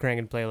the What You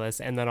Crankin' playlist,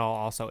 and then I'll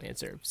also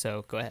answer.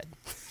 So go ahead.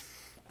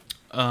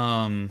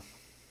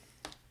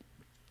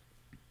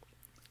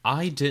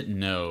 I didn't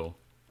know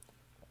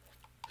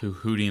who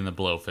Hootie and the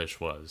Blowfish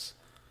was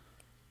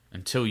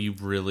until you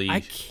really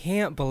I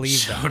can't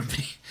believe that. showed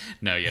me.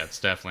 No, yeah, it's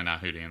definitely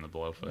not Hootie and the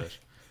Blowfish.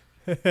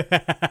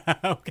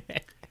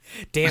 Okay.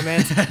 Damn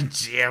it.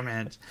 Damn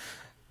it.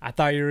 I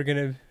thought you were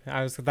gonna.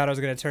 I thought I was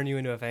gonna turn you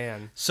into a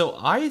fan. So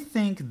I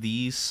think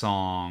the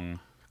song.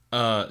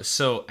 Tyler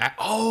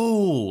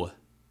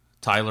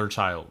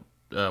Child.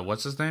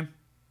 What's his name?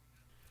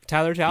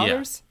 Tyler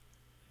Childers.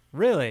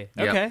 Really?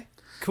 Yep. Okay.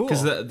 Cool.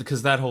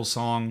 Because that whole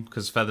song,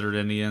 because Feathered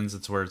Indians,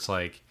 it's where it's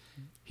like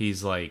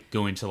he's like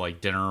going to like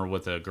dinner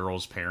with a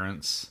girl's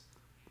parents.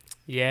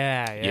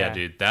 yeah. Yeah,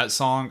 dude, that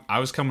song. I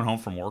was coming home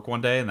from work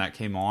one day and that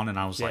came on, and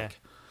I was Yeah. like,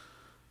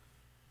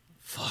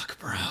 "Fuck,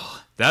 bro."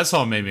 That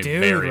song made me Dude,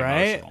 very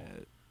right? emotional.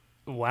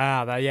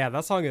 Wow.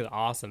 That song is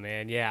awesome,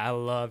 man. Yeah, I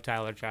love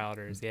Tyler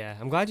Childers. Yeah,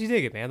 I'm glad you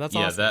dig it, man. That's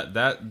Yeah, awesome.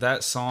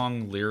 that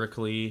song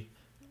lyrically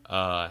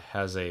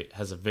has a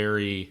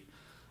very.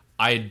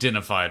 I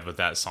identified with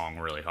that song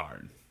really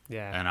hard.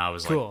 Yeah. And I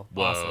was Cool. like,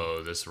 "Whoa,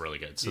 Awesome. this is really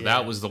good." So Yeah.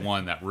 that was the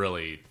one that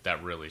really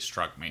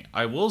struck me.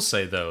 I will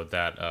say though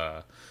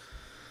that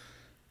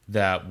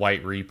that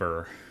White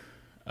Reaper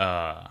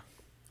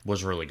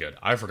was really good.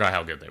 I forgot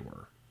how good they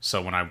were.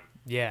 So when I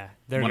Yeah.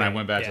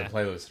 went back yeah. to the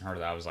playlist and heard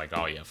that, I was like,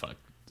 "Oh yeah, fuck,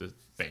 this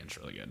band's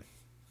really good."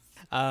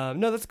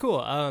 No, that's cool.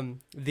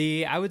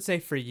 I would say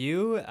for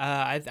you,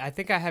 I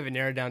think I have it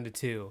narrowed down to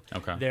 2.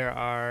 Okay. There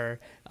are,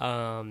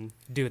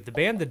 dude, the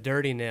band The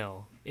Dirty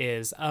Nil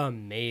is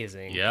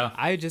amazing. Yeah.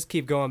 I just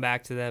keep going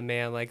back to them,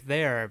 man. Like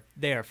they are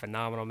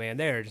phenomenal, man.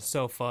 They are just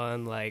so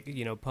fun, like,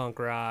 punk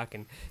rock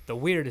and the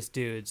weirdest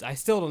dudes. I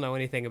still don't know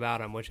anything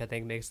about them, which I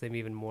think makes them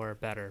even more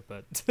better,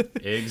 but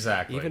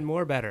Exactly. even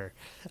more better.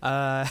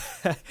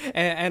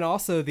 And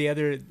also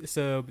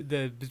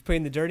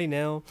between The Dirty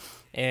Nil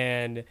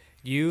and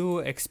you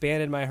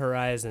expanded my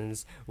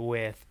horizons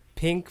with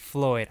Pink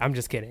Floyd. I'm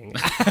just kidding.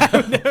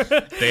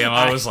 Damn,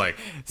 I was like,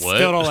 "What?"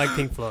 Still don't like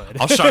Pink Floyd.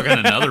 I'll shotgun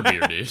another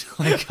beer, dude.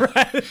 Like,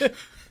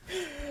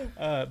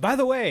 By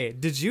the way,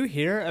 did you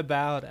hear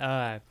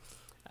about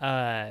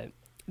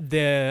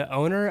the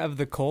owner of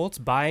the Colts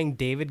buying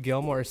David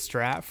Gilmour's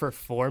strap for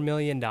 $4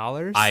 million?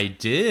 I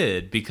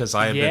did, because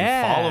I have been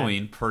Yeah.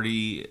 following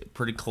pretty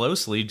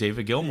closely.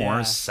 David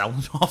Gilmour is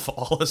selling off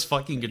all his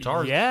fucking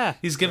guitars. Yeah.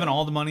 He's giving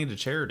all the money to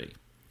charity.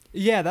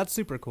 Yeah, that's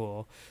super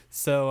cool.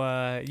 So,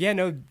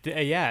 Jim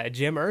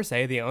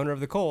Irsay, the owner of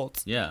the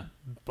Colts, Yeah.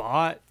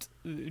 bought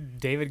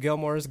David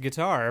Gilmour's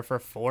guitar for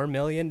 $4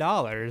 million.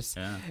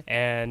 Yeah.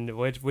 And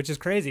which is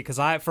crazy, because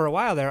for a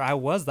while there I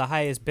was the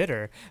highest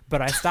bidder,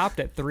 but I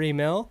stopped at $3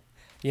 million.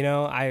 You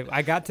know,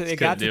 I got to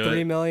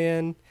 $3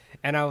 million,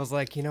 and I was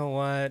like, you know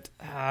what?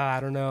 I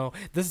don't know.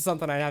 This is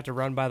something I'd have to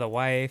run by the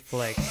wife.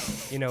 Like,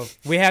 you know,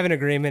 we have an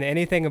agreement.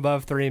 Anything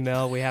above $3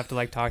 million, we have to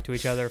like talk to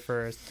each other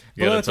first.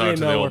 You gotta Below talk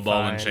to the old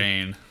ball and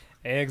chain.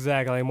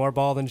 Exactly, more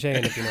ball than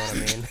chain, if you know what I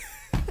mean.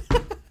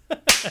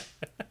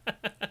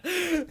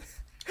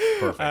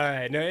 Perfect. All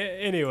right. No.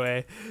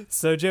 Anyway,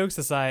 so jokes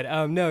aside,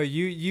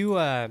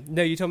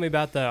 you told me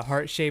about the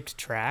heart-shaped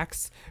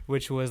tracks,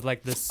 which was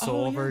like the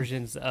soul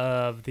versions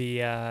of the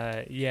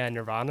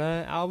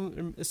Nirvana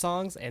album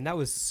songs, and that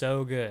was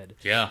so good.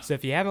 Yeah. So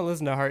if you haven't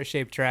listened to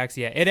heart-shaped tracks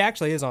yet, it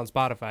actually is on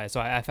Spotify. So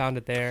I found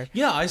it there.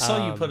 Yeah, I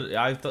saw you put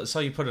it. Saw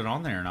you put it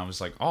on there, and I was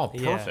like, "Oh,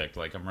 perfect!"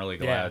 Yeah. Like, I'm really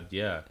glad.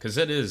 Yeah, because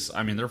it is.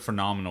 I mean, they're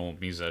phenomenal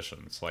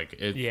musicians. Like,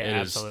 it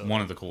is absolutely. one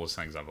of the coolest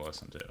things I've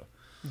listened to.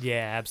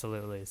 Yeah,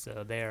 absolutely.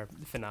 So they are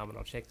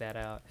phenomenal. Check that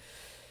out.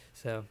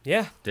 So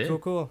yeah,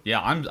 Did. cool. Yeah,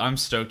 I'm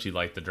stoked you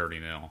like the Dirty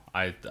Nil.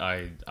 I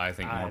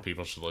think more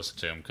people should listen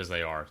to them, because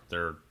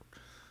they're.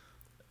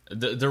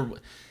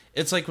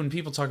 It's like when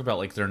people talk about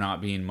like there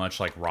not being much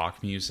like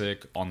rock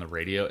music on the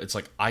radio. It's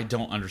like, I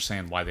don't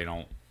understand why they're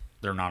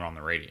not on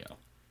the radio.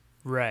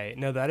 Right.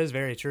 No, that is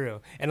very true.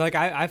 And like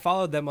I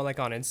followed them on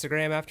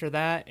Instagram after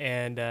that,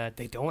 and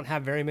they don't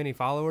have very many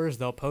followers.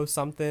 They'll post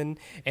something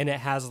and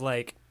it has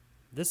like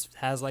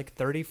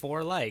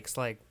 34 likes.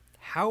 Like,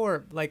 how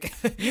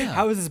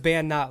is this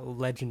band not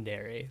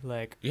legendary?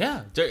 Like,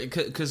 Yeah,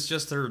 because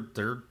just their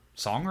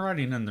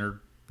songwriting and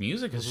their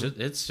music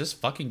is just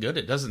fucking good.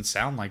 It doesn't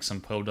sound like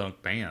some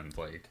podunk band.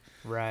 Like,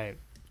 right.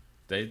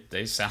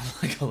 they sound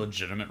like a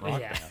legitimate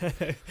rock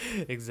band.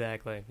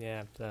 Exactly.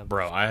 Yeah. So.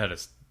 Bro, I had to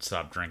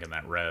stop drinking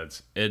that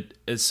Reds. It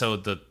is so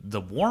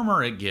the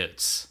warmer it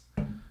gets,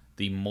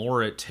 the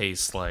more it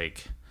tastes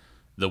like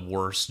the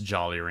worst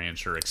Jolly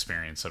Rancher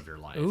experience of your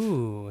life.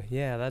 Ooh,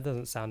 yeah, that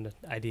doesn't sound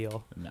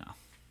ideal. No.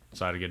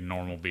 So I had to get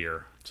normal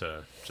beer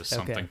to just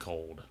something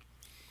cold.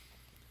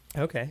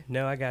 Okay,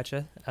 no, I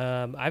gotcha.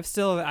 I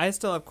still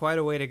have quite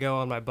a way to go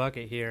on my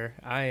bucket here.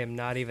 I am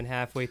not even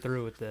halfway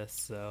through with this,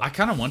 so I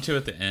kind of want to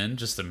at the end,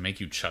 just to make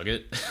you chug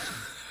it.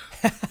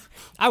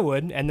 I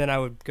would, and then I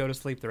would go to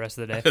sleep the rest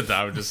of the day,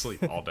 I would just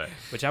sleep all day.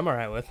 which I'm all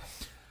right with.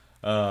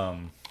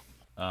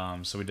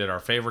 So we did our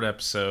favorite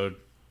episode.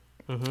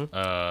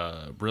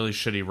 Really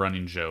shitty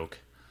running joke.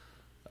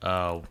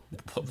 That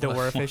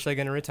we're officially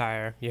going to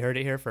retire. You heard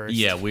it here first.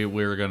 Yeah, we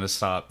were going to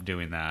stop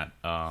doing that.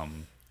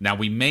 Now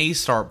we may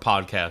start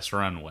Podcast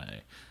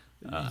Runway.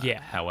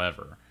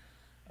 However,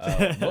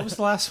 what was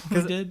the last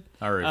one we did?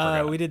 I already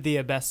forgot. We did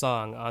the best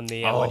song on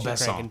the What You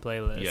Crankin'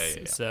 playlist.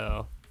 Yeah.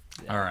 So,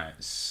 all right.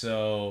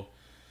 So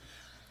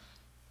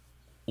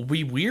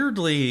we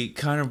weirdly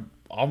kind of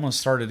almost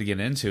started to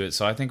get into it.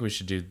 So I think we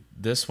should do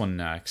this one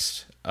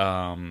next.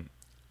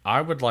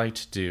 I would like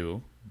to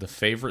do the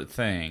favorite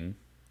thing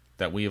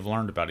that we have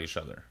learned about each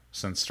other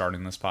since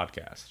starting this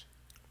podcast.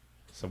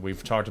 So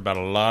we've talked about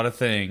a lot of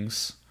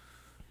things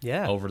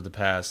over the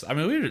past. I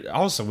mean,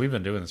 we've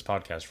been doing this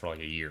podcast for like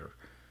a year.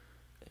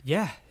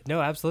 Yeah,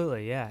 no,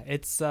 absolutely. Yeah.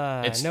 It's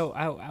I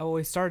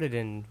always started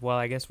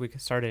I guess we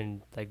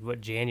started in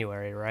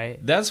January,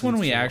 right? That's when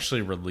we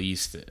actually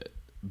released it.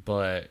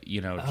 But,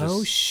 just,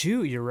 oh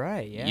shoot, you're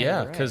right.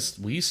 Yeah, because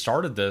we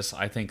started this,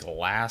 I think,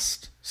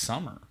 last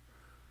summer.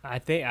 I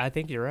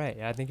think you're right.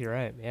 I think you're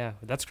right. Yeah,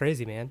 that's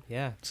crazy, man.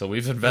 Yeah. So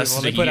we've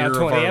invested a put year out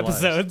 20 of our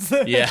episodes.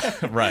 lives.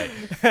 Yeah, right.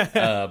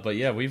 But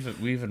yeah,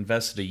 we've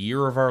invested a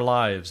year of our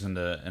lives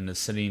into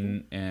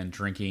sitting and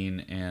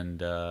drinking and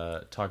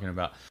talking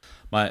about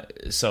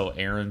So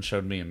Aaron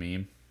showed me a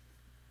meme,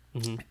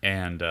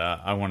 and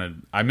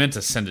I meant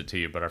to send it to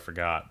you, but I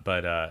forgot.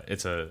 But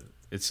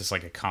it's just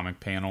like a comic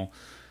panel,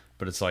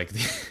 but it's like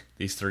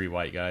these three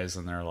white guys,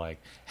 and they're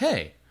like,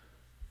 "Hey,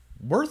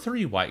 we're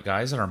three white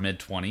guys in our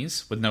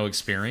mid-20s with no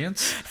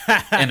experience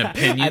and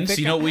opinions.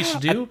 You know what we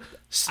should do?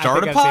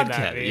 Start a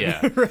podcast."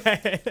 Yeah.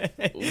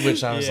 Right.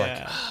 Which I was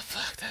like, oh,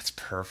 fuck, that's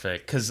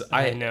perfect. Because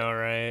I know,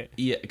 right?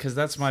 Yeah, because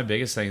that's my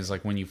biggest thing is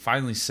like when you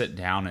finally sit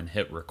down and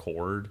hit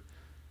record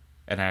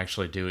and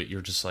actually do it,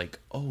 you're just like,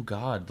 oh,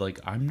 God, like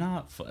I'm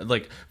not,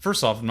 like,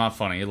 first off, I'm not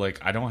funny. Like,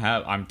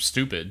 I'm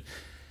stupid.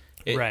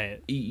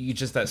 Right. You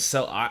just,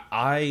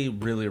 I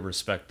really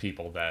respect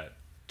people that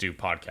do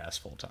podcasts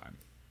full time.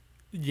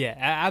 Yeah,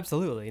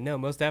 absolutely. No,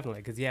 most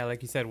definitely. Because,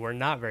 like you said, we're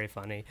not very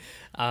funny.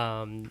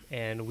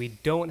 And we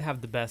don't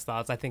have the best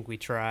thoughts. I think we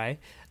try.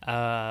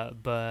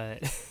 But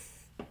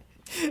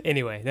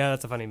Anyway, no,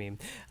 that's a funny meme.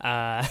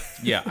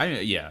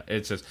 Yeah,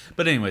 it's just.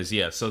 But anyways,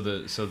 yeah. So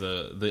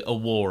the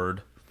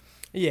award.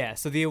 Yeah,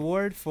 so the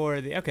award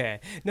for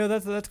the no,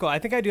 that's cool. I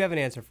think I do have an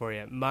answer for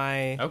you.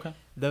 Okay.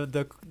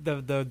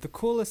 The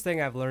coolest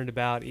thing I've learned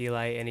about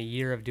Eli in a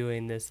year of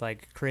doing this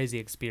like crazy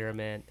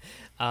experiment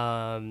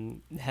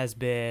has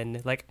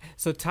been like,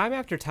 so time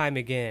after time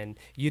again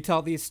you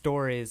tell these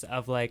stories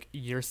of like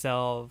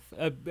yourself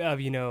of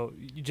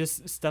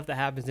just stuff that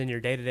happens in your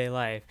day-to-day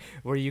life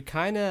where you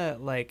kind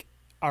of like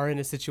are in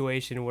a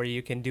situation where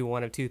you can do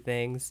one of two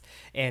things,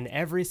 and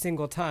every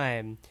single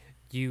time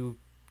you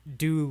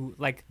do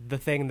like the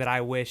thing that I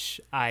wish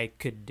I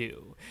could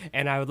do,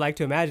 and I would like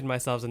to imagine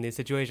myself in these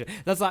situations.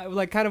 That's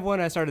like kind of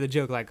when I started the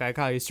joke, like I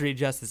call you Street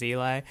Justice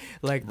Eli,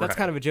 like that's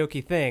kind of a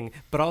jokey thing,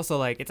 but also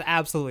like it's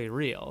absolutely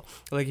real.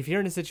 Like if you're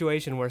in a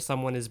situation where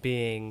someone is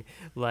being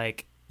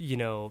like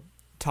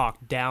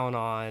talked down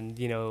on,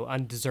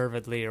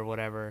 undeservedly or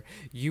whatever,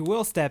 you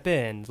will step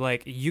in.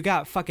 Like you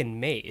got fucking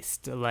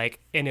maced, like,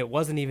 and it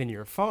wasn't even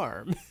your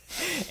farm.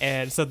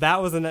 And so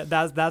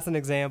that's an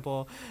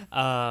example.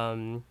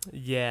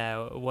 Yeah.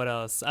 What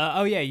else?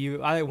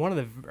 One of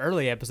the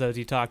early episodes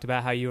you talked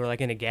about how you were like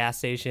in a gas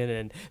station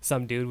and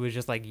some dude was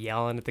just like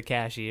yelling at the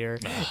cashier,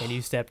 and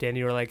you stepped in. And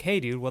you were like,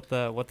 "Hey, dude, what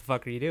the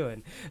fuck are you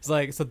doing?" It's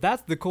like, so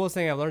that's the coolest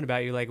thing I've learned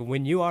about you. Like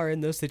when you are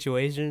in those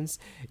situations,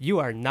 you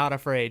are not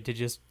afraid to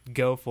just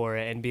go for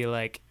it and be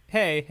like,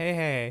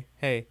 hey,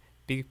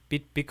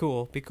 be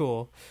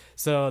cool.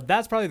 So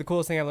that's probably the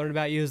coolest thing I've learned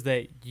about you, is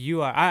that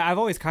you are, I've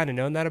always kind of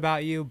known that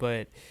about you,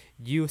 but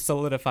you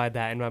solidified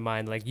that in my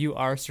mind. Like you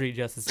are Street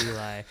Justice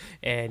Eli,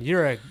 and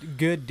you're a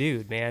good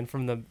dude, man.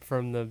 From the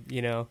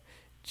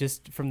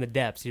just from the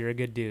depths, you're a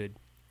good dude.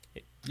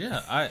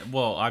 Yeah,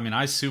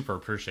 I super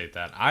appreciate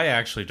that. I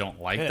actually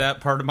don't like that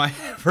part of my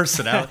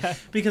personality,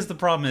 because the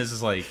problem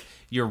is like,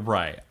 you're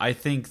right. I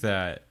think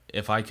that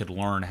if I could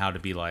learn how to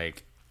be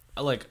like,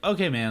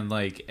 okay, man,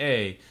 like,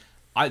 hey,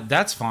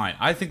 that's fine.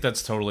 I think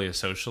that's totally a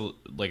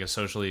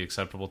socially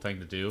acceptable thing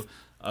to do.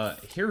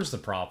 Here's the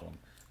problem.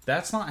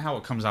 That's not how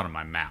it comes out of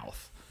my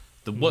mouth.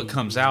 What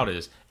comes out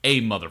is, a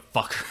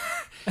motherfucker.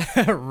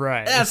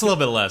 Right. That's a little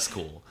bit less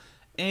cool.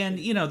 And,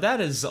 that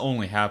has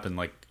only happened,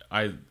 like,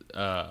 I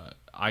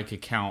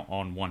could count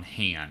on one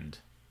hand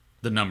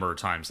the number of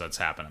times that's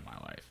happened in my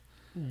life.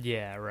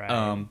 Yeah,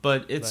 right.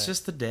 But it's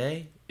just the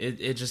day.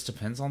 It just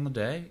depends on the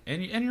day.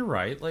 And you're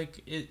right.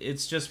 Like,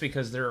 it's just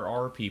because there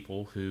are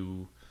people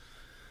who...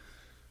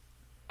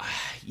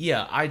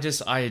 Yeah, I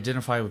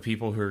identify with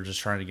people who are just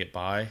trying to get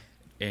by.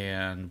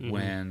 And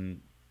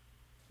when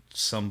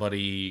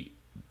somebody...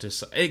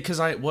 Because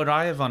what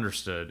I have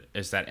understood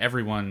is that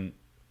everyone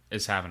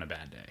is having a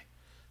bad day.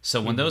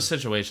 So when those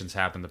situations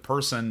happen, the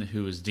person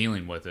who is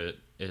dealing with it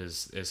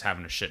is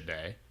having a shit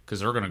day,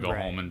 because they're going to go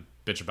home and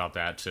bitch about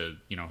that to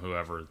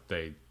whoever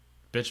they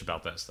bitch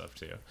about that stuff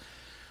to.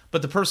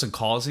 But the person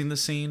causing the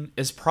scene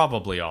is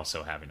probably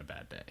also having a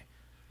bad day.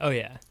 Oh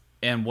yeah.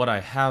 And what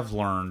I have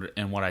learned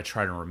and what I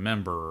try to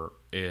remember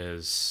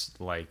is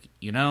like,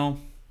 they're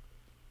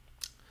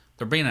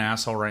being an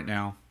asshole right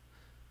now.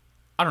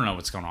 I don't know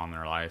what's going on in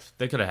their life.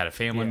 They could have had a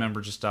family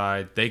member just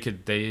died. They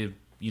could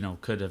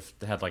have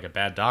had like a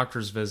bad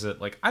doctor's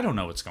visit. Like, I don't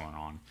know what's going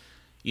on.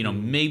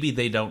 Maybe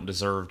they don't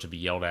deserve to be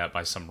yelled at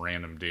by some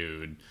random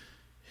dude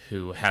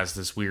who has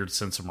this weird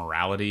sense of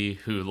morality,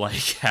 who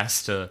like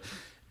has to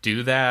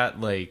do that.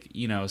 Like,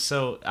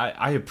 so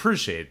I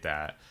appreciate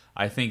that.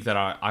 I think that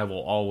I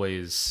will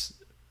always,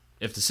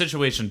 if the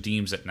situation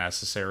deems it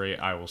necessary,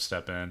 I will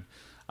step in.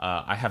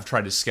 I have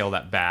tried to scale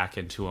that back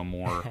into a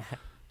more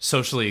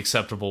socially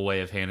acceptable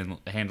way of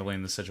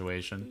handling the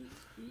situation.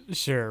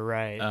 Sure,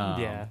 right.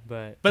 Yeah,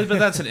 but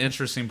that's an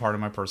interesting part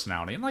of my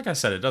personality. And like I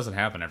said, it doesn't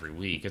happen every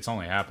week. It's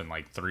only happened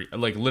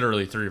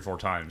literally 3 or 4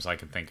 times I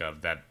can think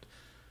of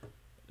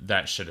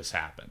that shit has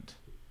happened.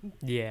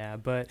 Yeah,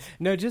 but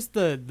no, just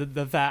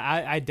the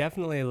fact I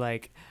definitely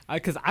like,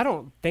 because I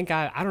don't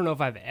know if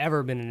I've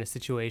ever been in a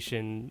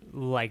situation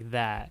like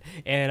that,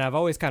 and I've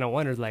always kind of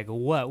wondered like,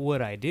 what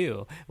would I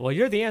do? Well,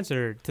 you're the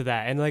answer to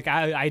that, and like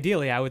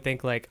ideally I would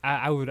think like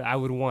I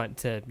would want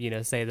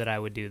to say that I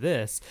would do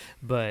this,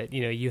 but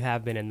you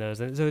have been in those,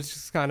 and so it's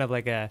just kind of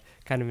like a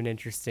kind of an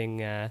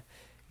interesting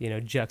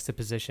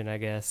juxtaposition, I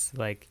guess.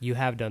 Like you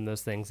have done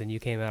those things and you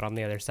came out on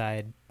the other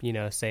side,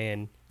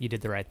 saying you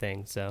did the right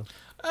thing. So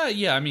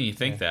yeah, I mean, you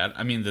think that.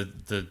 I mean,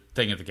 the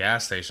thing at the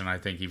gas station, I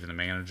think even the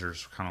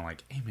managers were kind of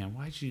like, "Hey man,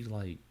 why'd you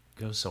like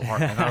go so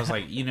hard?" And I was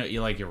like,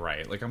 you're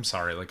right. Like, I'm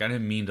sorry. Like, I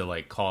didn't mean to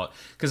like call it,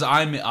 because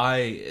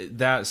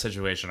that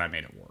situation, I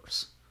made it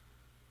worse.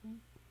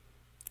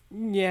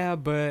 Yeah,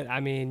 but I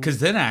mean, because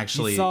then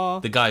actually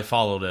the guy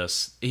followed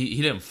us.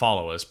 He didn't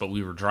follow us, but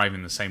we were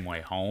driving the same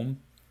way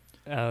home.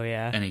 Oh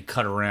yeah. And he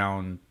cut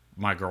around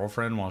my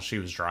girlfriend while she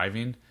was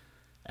driving,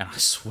 and I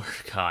swear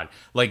to God,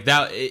 like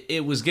that,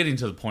 it was getting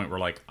to the point where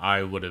like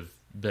I would have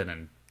been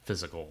in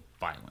physical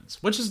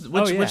violence, which is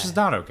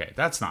not okay.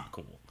 That's not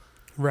cool.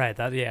 Right.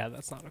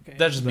 That's not okay.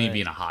 That's just me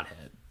being a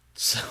hothead.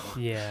 So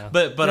yeah.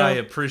 But no. I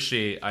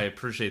appreciate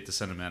the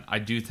sentiment. I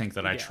do think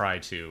that I try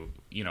to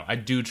I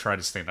do try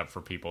to stand up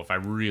for people if I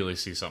really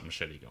see something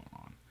shitty going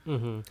on.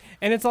 Mm-hmm.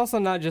 And it's also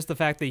not just the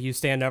fact that you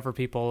stand up for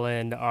people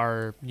and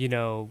are,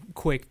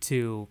 quick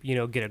to,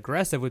 get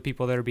aggressive with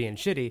people that are being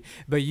shitty,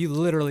 but you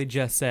literally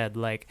just said,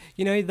 like,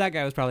 that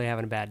guy was probably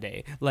having a bad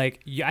day.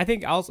 Like, I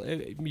think also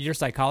your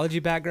psychology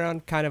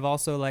background kind of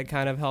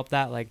helped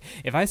that. Like,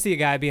 if I see a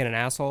guy being an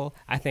asshole,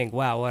 I think,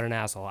 wow, what an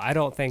asshole. I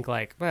don't think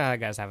like, well, that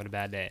guy's having a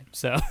bad day.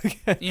 So,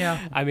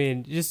 yeah. I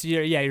mean, just,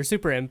 you're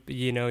super,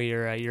 you're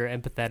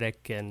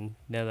empathetic, and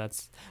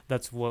that's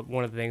what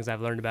one of the things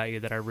I've learned about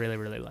you that I really,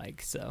 really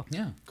like. So.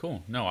 Yeah,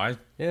 cool. No, I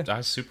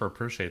super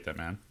appreciate that,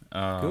 man.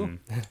 Cool.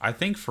 I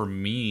think for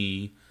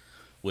me,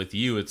 with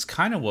you, it's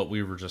kind of what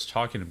we were just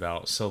talking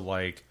about. So,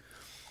 like,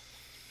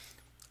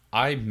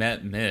 I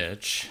met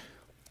Mitch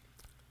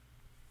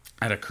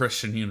at a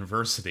Christian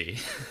university.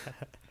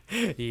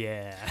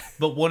 Yeah.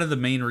 But one of the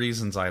main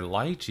reasons I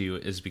liked you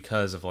is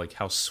because of, like,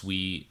 how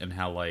sweet and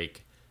how,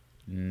 like,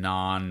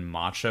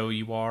 non-macho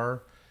you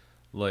are.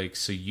 Like,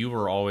 so you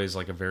were always,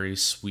 like, a very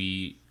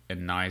sweet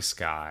and nice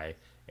guy.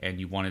 And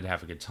you wanted to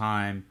have a good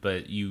time,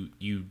 but you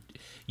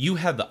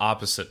had the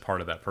opposite part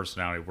of that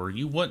personality where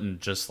you wouldn't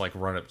just like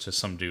run up to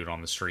some dude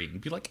on the street and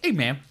be like, "Hey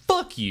man,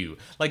 fuck you!"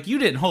 Like you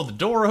didn't hold the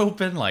door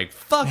open, like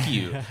fuck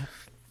you.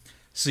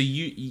 So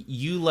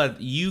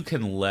you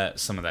can let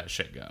some of that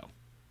shit go,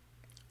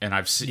 and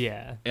I've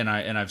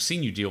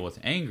seen you deal with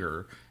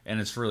anger, and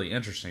it's really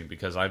interesting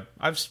because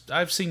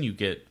I've seen you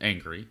get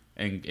angry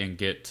and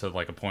get to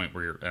like a point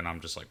where and I'm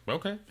just like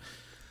okay,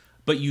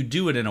 but you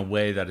do it in a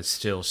way that is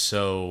still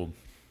so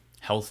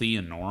healthy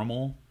and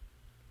normal,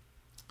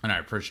 and I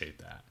appreciate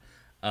that.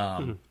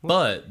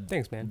 But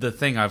thanks, man. The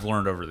thing I've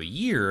learned over the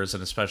years,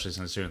 and especially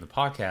since doing the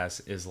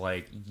podcast, is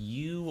like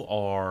you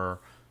are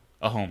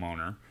a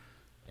homeowner,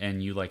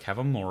 and you like have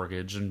a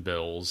mortgage and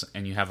bills,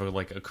 and you have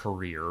a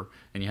career,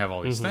 and you have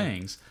all these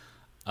things.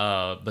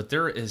 But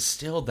there is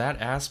still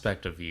that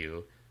aspect of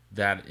you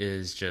that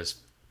is just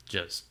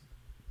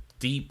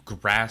deep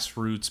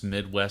grassroots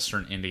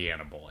Midwestern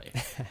Indiana boy.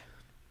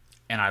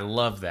 And I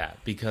love that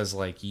because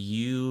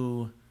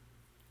because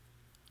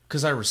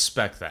I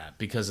respect that,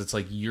 because it's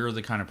like you're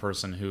the kind of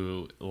person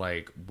who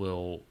like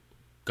will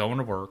go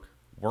into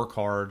work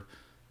hard,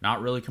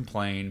 not really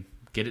complain,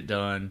 get it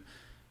done.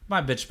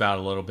 Might bitch about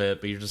it a little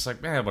bit, but you're just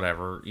like,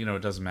 whatever,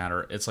 it doesn't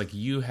matter. It's like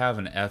you have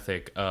an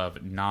ethic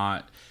of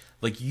not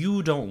like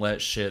you don't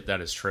let shit that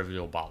is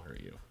trivial bother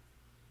you.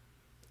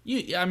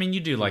 You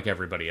do like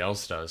everybody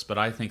else does, but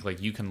I think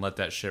like you can let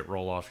that shit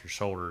roll off your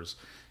shoulders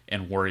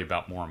and worry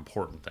about more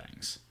important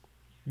things.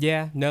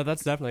 Yeah, no,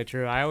 that's definitely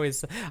true. I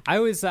always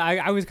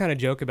kind of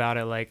joke about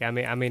it. Like, I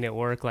mean, at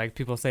work, like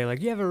people say, like,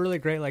 you have a really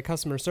great like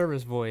customer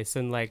service voice,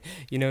 and like,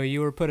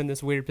 you were put in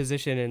this weird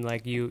position, and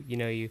like you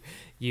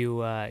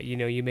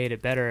made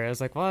it better. I was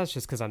like, well, that's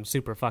just because I'm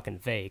super fucking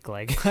fake.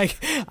 Like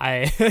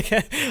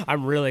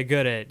I'm really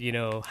good at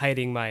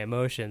hiding my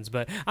emotions.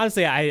 But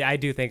honestly, I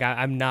do think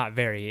I'm not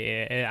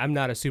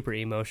a super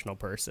emotional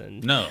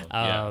person. No.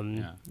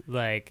 I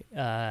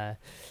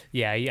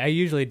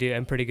usually do.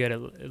 I'm pretty good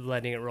at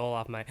letting it roll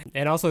off my.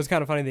 And also, it's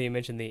kind of funny that you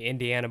mentioned the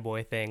Indiana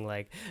boy thing.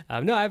 Like,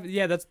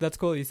 that's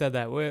cool. You said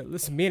that.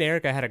 Listen, me and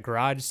Erica had a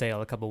garage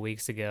sale a couple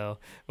weeks ago.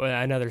 Well,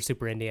 another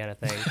super Indiana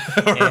thing.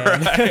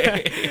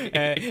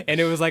 And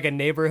it was like a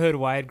neighborhood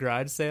wide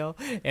garage sale,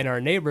 and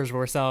our neighbors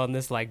were selling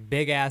this like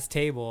big ass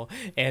table,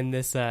 and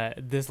this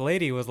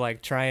lady was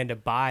like trying to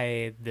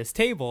buy this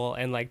table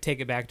and like take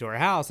it back to her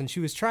house, and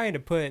she was trying to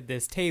put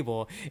this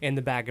table in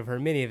the back of her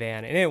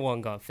minivan, and it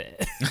wasn't gonna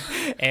fit.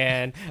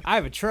 And I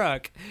have a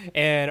truck,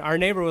 and our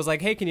neighbor was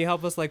like, "Hey, can you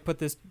help us like put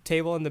this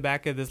table in the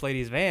back of this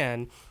lady's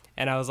van?"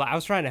 And I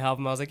was trying to help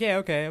him. I was like, "Yeah,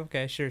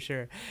 okay,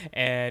 sure."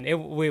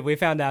 And we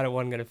found out it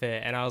wasn't gonna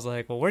fit. And I was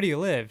like, "Well, where do you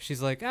live?"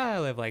 She's like, "I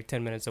live like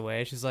 10 minutes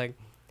away."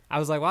 I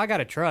was like, "Well, I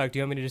got a truck. Do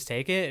you want me to just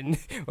take it?"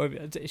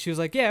 And she was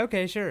like, "Yeah,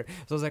 okay, sure." So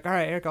I was like, "All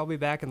right, Erica, I'll be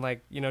back in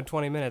like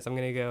 20 minutes. I'm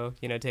gonna go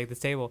take this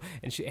table."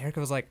 And Erica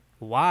was like,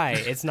 "Why?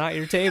 It's not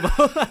your table."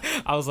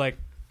 I was like,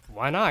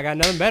 why not? I got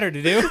nothing better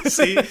to do.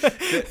 See,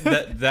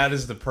 that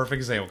is the perfect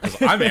example,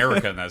 because I'm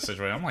Erica in that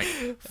situation. I'm like,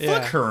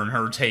 fuck her and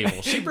her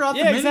table. She brought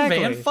the minivan.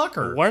 Exactly. Fuck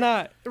her. We're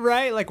not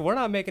right. Like, we're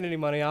not making any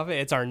money off it.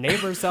 It's our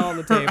neighbor selling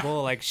the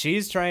table. Like,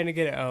 she's trying to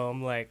get it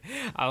home. Like,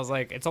 I was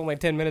like, it's only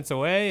 10 minutes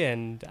away,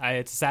 and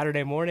it's a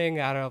Saturday morning.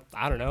 I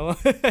don't know.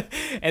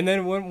 And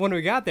then when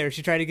we got there,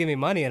 she tried to give me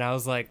money, and I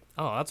was like,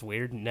 oh, that's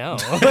weird. No.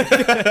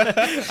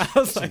 I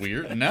was like,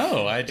 weird.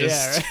 No, I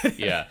just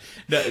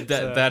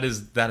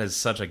that is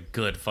such a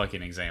good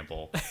fucking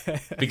example,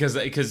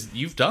 because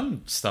you've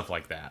done stuff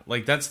like that.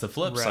 Like, that's the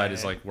flip side,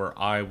 is like where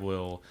I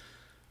will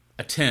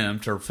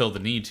attempt or feel the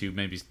need to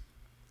maybe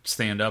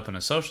stand up in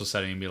a social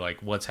setting and be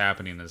like, what's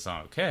happening is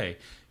not okay.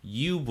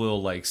 You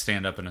will like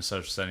stand up in a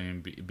social setting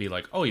and be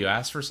like, oh, you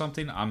asked for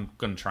something, I'm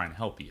gonna try and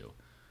help you.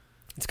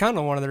 It's kind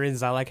of one of the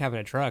reasons I like having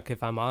a truck,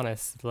 if I'm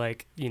honest.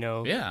 Like,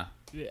 yeah,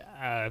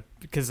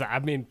 because I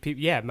mean,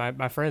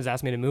 my friends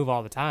ask me to move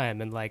all the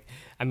time, and like,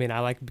 I mean, I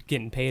like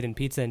getting paid in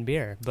pizza and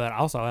beer, but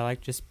also I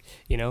like just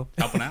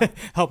helping out,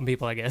 helping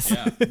people, I guess.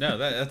 Yeah, no,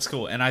 that's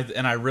cool, and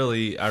I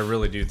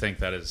really do think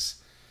that is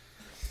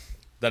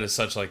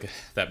such like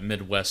that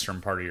Midwestern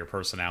part of your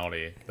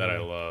personality that I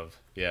love.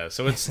 Yeah,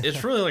 so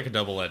it's really like a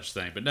double-edged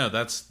thing, but no,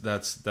 that's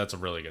a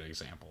really good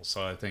example.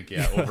 So I think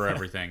over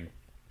everything,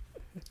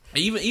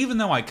 even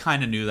though I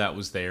kind of knew that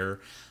was there,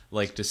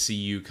 like to see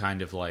you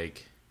kind of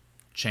like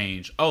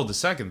change. Oh, the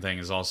second thing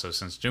is also,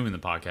 since doing the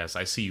podcast,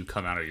 I see you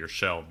come out of your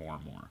shell more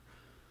and more.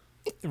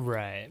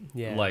 Right.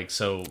 Yeah. Like,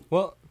 so,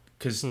 well,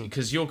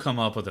 because you'll come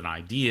up with an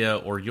idea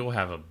or you'll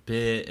have a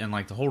bit, and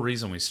like the whole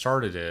reason we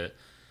started it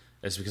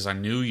is because I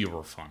knew you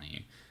were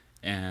funny,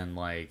 and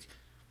like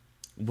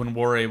when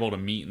we're able to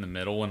meet in the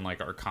middle and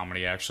like our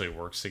comedy actually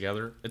works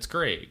together, it's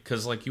great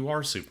because like you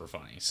are super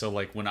funny. So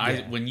like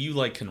when you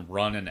like can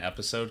run an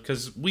episode,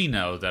 because we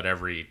know that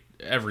every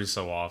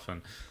so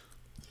often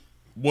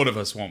one of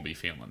us won't be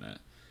feeling it,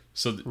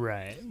 so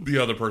the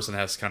other person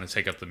has to kind of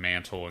take up the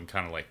mantle and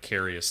kind of like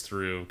carry us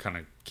through, kind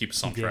of keep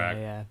us on track.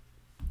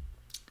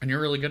 And you're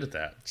really good at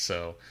that.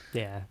 So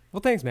yeah, well,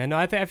 thanks, man. No,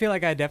 I feel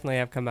like I definitely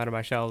have come out of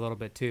my shell a little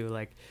bit too.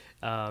 Like,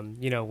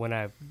 when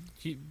I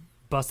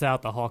busted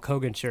out the Hulk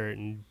Hogan shirt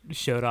and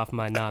showed off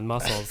my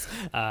non-muscles.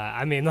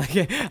 I mean,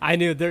 like, I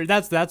knew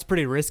that's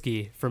pretty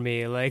risky for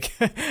me. Like,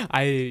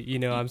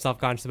 I'm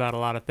self-conscious about a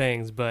lot of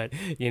things, but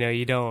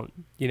you don't,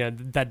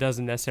 that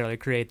doesn't necessarily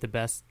create the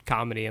best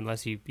comedy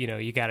unless you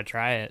got to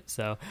try it.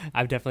 So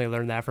I've definitely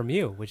learned that from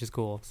you, which is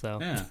cool. So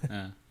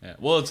yeah.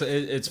 Well,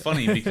 it's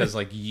funny because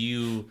like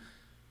you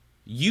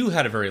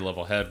had a very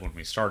level head when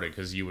we started,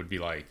 because you would be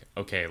like,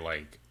 okay,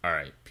 like, all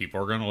right,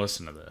 people are going to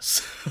listen to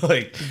this.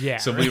 Like, yeah.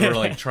 So we were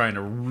like trying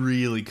to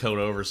really code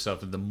over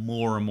stuff, and the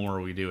more and more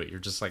we do it, you're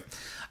just like,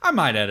 I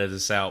might edit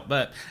this out,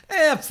 but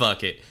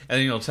fuck it. And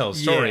then you'll tell a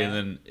story, and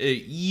then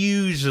it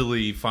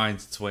usually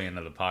finds its way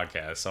into the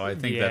podcast. So I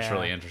think that's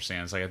really interesting.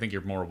 It's like, I think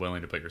you're more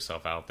willing to put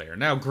yourself out there.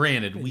 Now,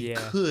 granted, we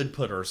could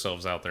put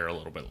ourselves out there a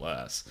little bit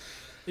less.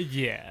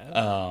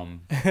 Yeah.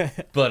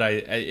 But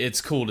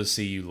it's cool to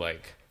see you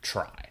like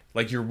try.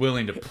 Like, you're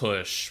willing to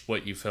push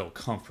what you feel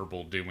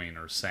comfortable doing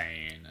or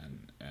saying,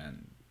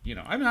 and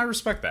I mean, I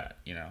respect that,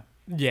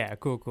 Yeah,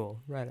 cool.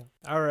 Right on.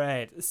 All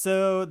right,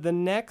 so the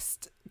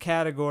next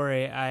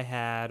category I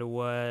had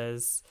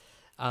was,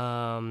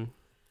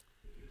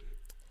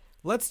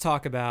 let's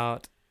talk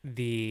about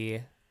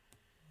the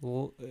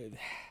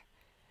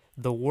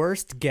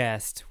worst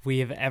guest we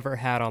have ever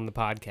had on the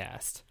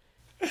podcast.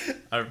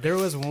 There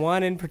was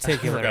one in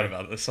particular. I forgot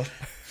about this one.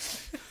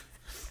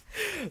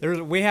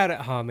 We had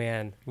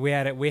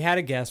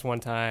a guest one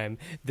time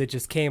that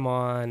just came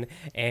on,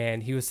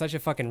 and he was such a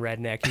fucking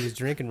redneck. He was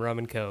drinking rum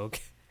and coke,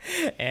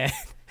 and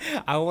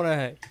I want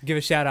to give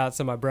a shout out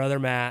to my brother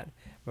Matt.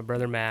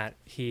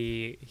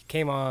 He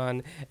came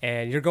on,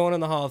 and you're going in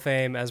the Hall of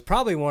Fame as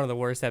probably one of the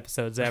worst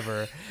episodes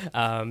ever.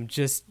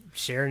 Just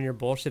sharing your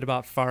bullshit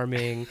about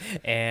farming,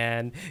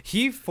 and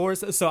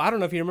so I don't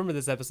know if you remember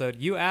this episode.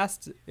 You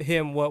asked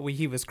him what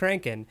he was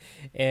cranking,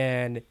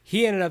 and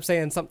he ended up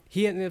saying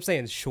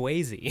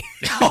Swayze.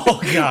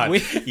 Oh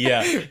God,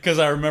 yeah, because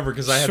I remember,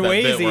 because I had that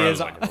bit where I was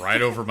like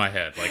right over my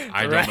head, like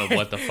I don't know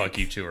what the fuck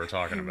you two are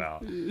talking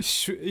about.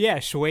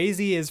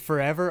 Swayze is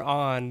forever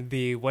on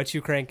the What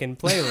You Crankin'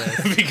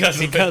 playlist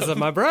because of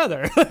my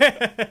brother.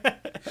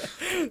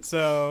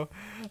 So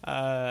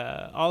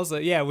also,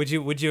 would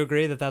you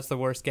agree that that's the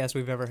worst guest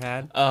we've ever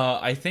had?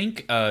 I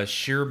think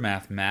sheer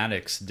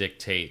mathematics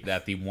dictate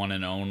that the one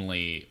and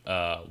only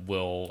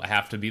will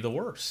have to be the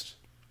worst.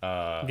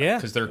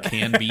 Because there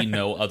can be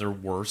no other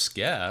worse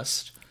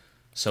guest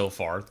so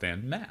far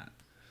than Matt.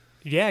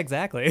 Yeah,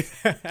 exactly.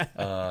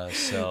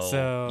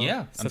 So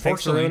yeah, so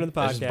unfortunately, the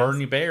podcast. It's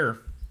burden you bear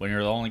when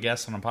you're the only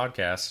guest on a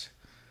podcast.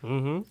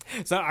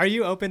 Mm-hmm. So are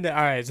you open to,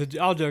 all right, so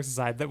all jokes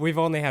aside, that we've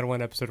only had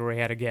one episode where we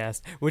had a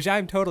guest, which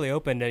I'm totally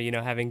open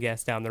to, having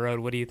guests down the road.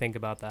 What do you think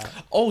about that?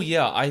 Oh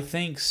yeah, I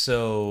think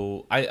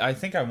so. I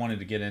think I wanted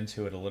to get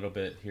into it a little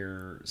bit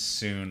here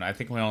soon. I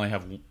think we only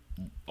have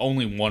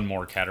one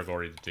more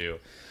category to do.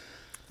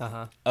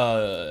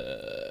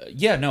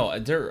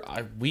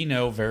 We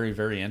know very,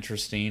 very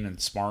interesting and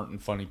smart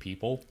and funny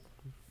people.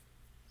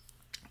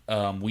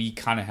 We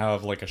kind of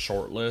have like a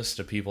short list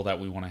of people that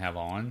we want to have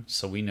on,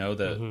 so we know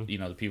that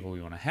the people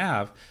we want to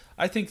have.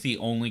 I think the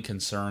only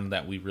concern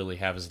that we really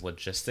have is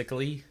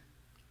logistically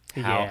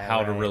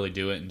how to really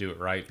do it and do it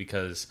right,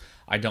 because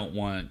I don't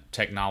want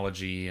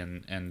technology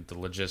and the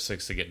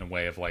logistics to get in the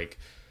way of like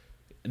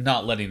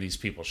not letting these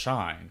people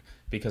shine,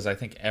 because I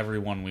think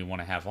everyone we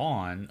want to have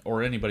on,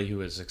 or anybody who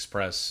has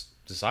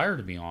expressed desire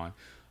to be on,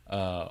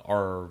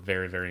 are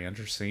very, very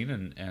interesting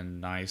and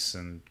nice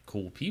and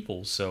cool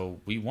people. So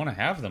we want to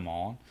have them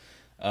on.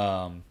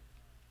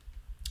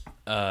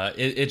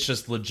 It's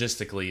just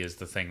logistically is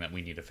the thing that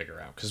we need to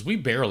figure out, because we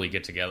barely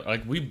get together.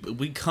 Like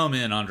we come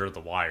in under the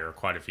wire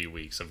quite a few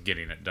weeks of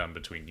getting it done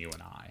between you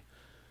and I.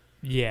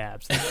 Yeah,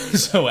 absolutely.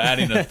 So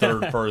adding a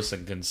third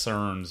person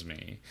concerns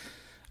me.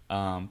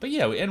 But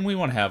yeah, and we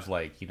want to have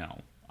like, you know,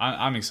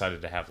 I'm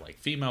excited to have like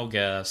female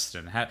guests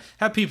and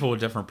have people with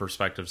different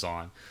perspectives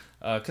on,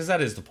 because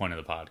that is the point of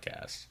the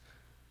podcast.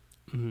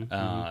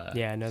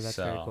 Yeah, no, that's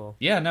very cool.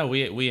 Yeah, no,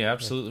 we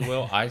absolutely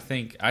will. I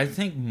think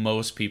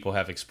most people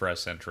have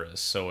expressed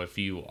interest. So if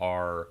you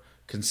are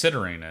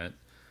considering it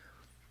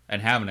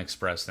and haven't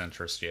expressed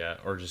interest yet,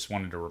 or just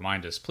wanted to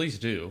remind us, please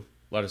do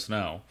let us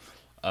know.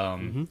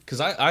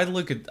 Because I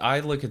look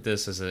at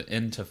this as an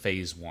into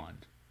phase 1.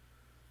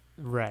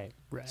 Right.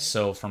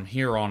 So from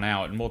here on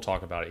out, and we'll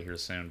talk about it here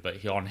soon,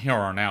 but on here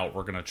on out,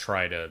 we're going to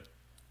try to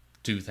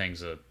do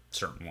things a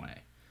certain way.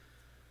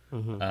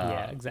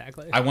 Yeah,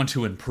 exactly. I want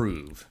to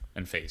improve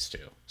in phase 2.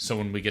 So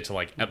when we get to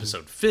like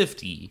episode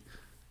 50,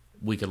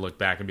 we could look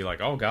back and be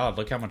like, oh God,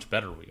 look how much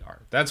better we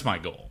are. That's my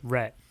goal.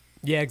 Right.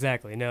 Yeah,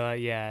 exactly. No,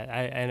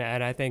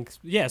 and I think,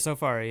 so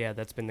far,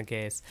 that's been the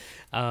case.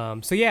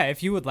 So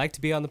if you would like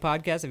to be on the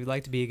podcast, if you'd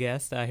like to be a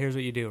guest, here's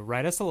what you do: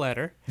 write us a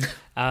letter,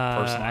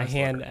 a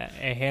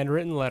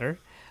handwritten letter,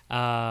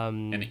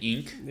 and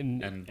ink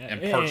and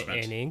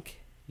parchment. And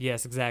ink.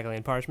 Yes, exactly,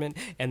 and parchment,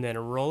 and then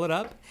roll it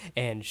up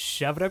and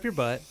shove it up your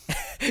butt,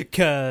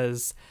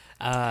 because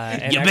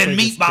you've been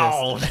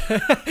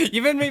meatballed.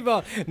 You've been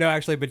meatballed. No,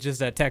 actually, but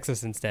just text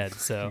us instead.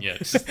 So,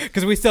 yes,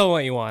 because we still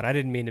want you on. I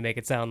didn't mean to make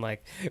it sound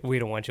like we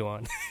don't want you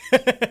on.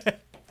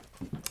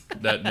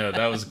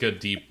 That was good,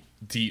 deep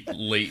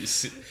late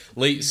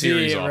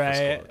series office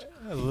quote.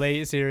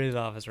 Late series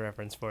office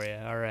reference for you.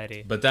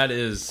 Alrighty. But that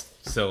is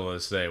still to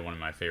this day one of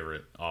my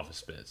favorite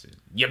office bits.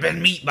 You've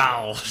been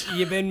meatballed.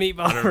 You've been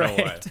meatballed. I don't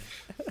know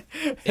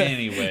why.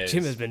 Anyways,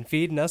 Jim has been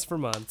feeding us for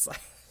months.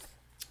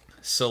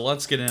 So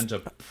let's get into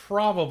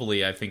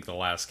probably, I think, the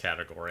last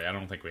category. I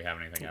don't think we have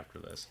anything after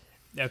this.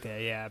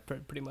 Okay, yeah,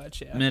 pretty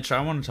much, yeah. Mitch,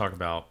 I want to talk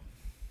about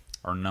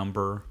our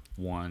number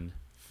one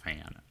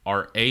fan.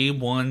 Our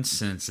A1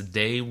 since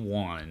day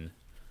one.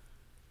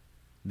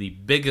 The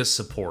biggest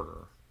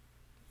supporter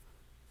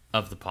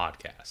of the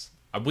podcast.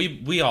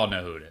 We all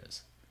know who it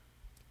is.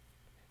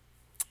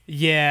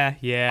 Yeah.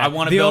 I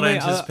want to build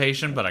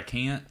anticipation, but I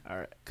can't. All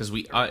right. Because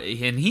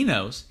and he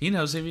knows. He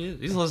knows if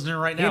he's listening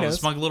right now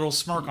with a little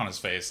smirk on his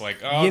face. Like,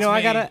 oh, you know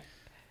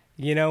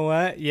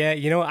what?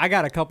 Yeah, I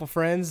got a couple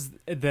friends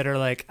that are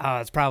like, oh,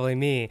 it's probably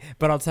me.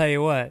 But I'll tell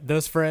you what,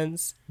 those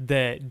friends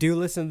that do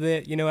listen to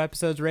the,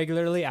 episodes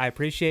regularly, I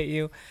appreciate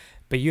you,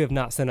 but you have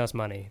not sent us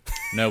money.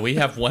 No, we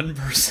have one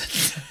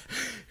person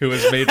who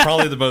has made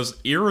probably the most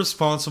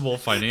irresponsible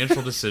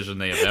financial decision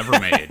they have ever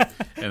made,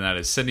 and that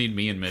is sending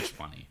me and Mitch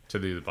money to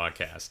do the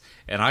podcast.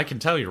 And I can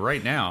tell you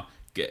right now,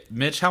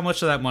 Mitch, how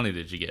much of that money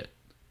did you get?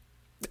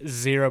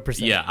 0%.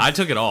 Yeah, I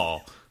took it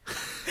all.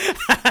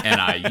 And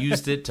I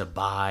used it to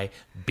buy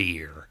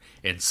beer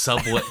and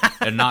Subway,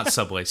 and not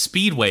Subway,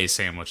 Speedway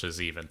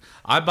sandwiches even.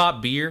 I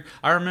bought beer.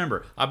 I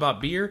remember I bought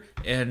beer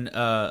and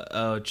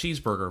a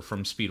cheeseburger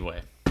from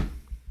Speedway.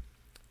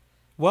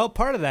 Well,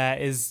 part of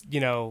that is,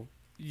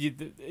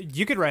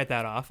 you could write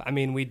that off. I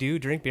mean, we do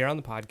drink beer on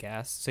the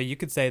podcast, so you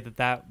could say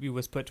that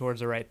was put towards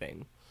the right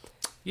thing.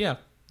 Yeah.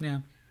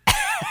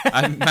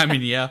 I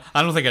mean, yeah.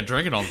 I don't think I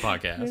drank it on the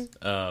podcast,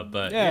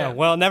 but yeah.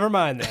 Well, never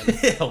mind then.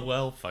 Yeah,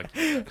 well, fuck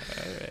you.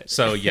 Right.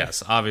 So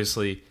yes,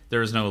 obviously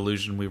there is no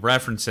illusion. We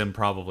reference him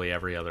probably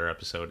every other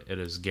episode. It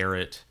is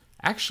Garrett.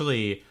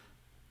 Actually,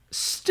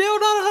 still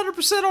not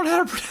 100% on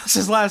how to pronounce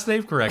his last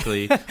name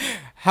correctly.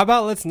 How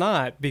about let's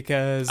not,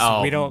 because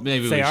we don't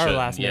say our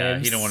last name. Yeah,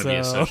 he don't want to be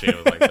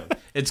associated with that.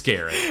 It's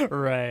Garrett.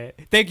 Right.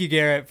 Thank you,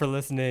 Garrett, for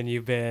listening.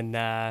 You've been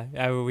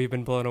we've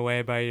been blown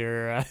away by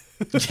your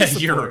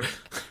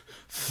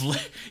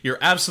your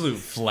absolute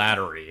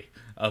flattery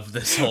of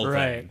this whole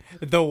thing.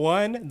 The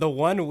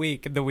one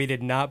week that we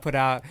did not put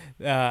out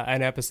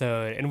an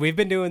episode, and we've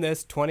been doing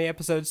this 20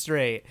 episodes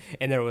straight,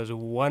 and there was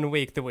 1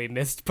 week that we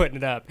missed putting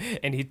it up,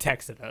 and he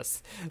texted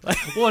us.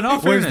 Well, in all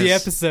fairness, where's the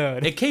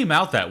episode? It came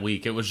out that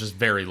week. It was just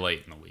very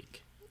late in the week.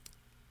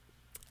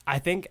 I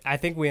think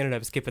we ended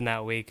up skipping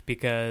that week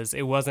because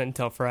it wasn't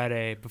until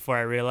Friday before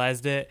I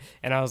realized it,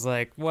 and I was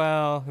like,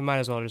 well, we might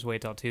as well just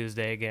wait till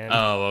Tuesday again.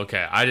 Oh,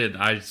 okay.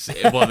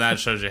 Well, that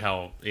shows you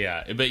how,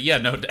 yeah. But yeah,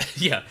 no,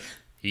 yeah.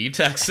 He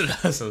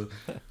texted us.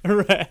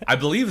 Right. I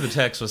believe the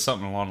text was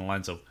something along the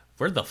lines of,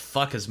 where the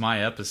fuck is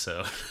my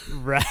episode?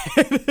 Right.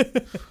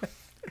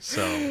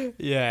 So.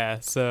 Yeah,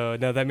 so,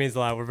 no, that means a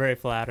lot. We're very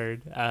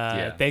flattered.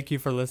 Thank you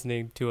for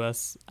listening to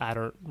us. I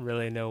don't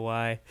really know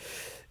why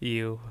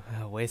you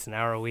waste an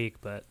hour a week,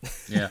 but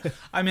yeah,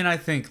 I mean, I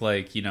think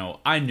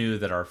I knew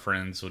that our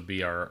friends would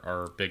be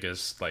our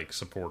biggest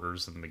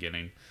supporters in the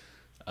beginning.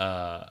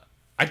 I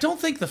don't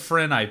think the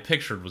friend I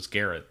pictured was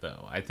Garrett,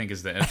 though. I think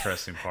is the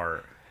interesting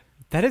part.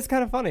 That is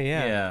kind of funny,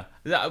 yeah.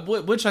 Yeah,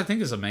 which I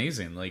think is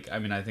amazing.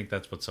 I think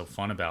that's what's so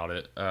fun about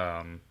it.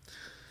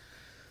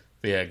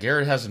 Yeah,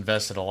 Garrett has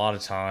invested a lot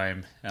of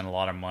time and a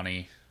lot of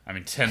money. I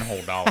mean, $10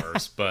 whole,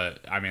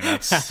 but I mean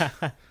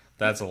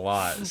that's a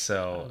lot.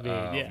 So.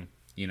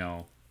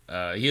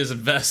 He has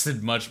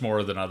invested much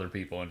more than other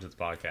people into the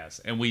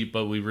podcast,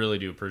 but we really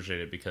do appreciate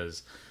it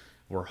because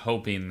we're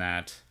hoping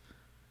that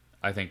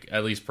I think,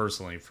 at least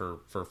personally,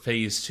 for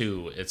phase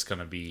 2, it's going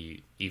to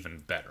be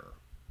even better.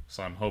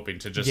 So I'm hoping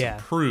to just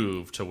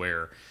improve to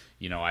where,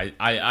 you know,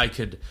 I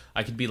could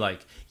be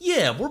like,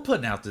 yeah, we're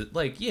putting out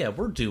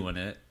we're doing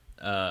it.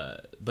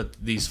 But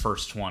these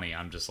first 20,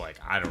 I'm just like,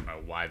 I don't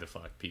know why the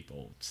fuck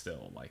people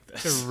still like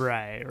this.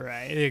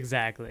 Right,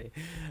 exactly.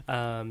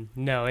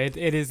 No, it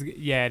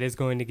is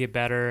going to get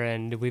better,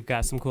 and we've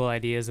got some cool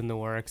ideas in the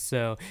works.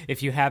 So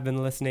if you have been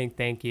listening,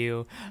 thank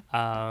you.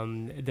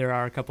 There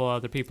are a couple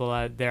other people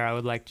out there I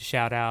would like to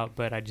shout out,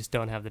 but I just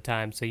don't have the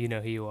time, so you know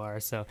who you are.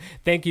 So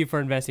thank you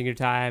for investing your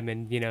time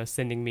and, you know,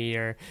 sending me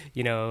your,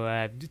 you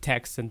know,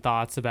 texts and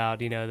thoughts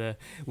about, you know, the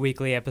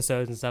weekly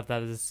episodes and stuff.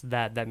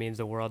 That means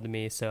the world to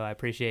me. So I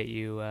appreciate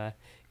you,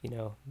 you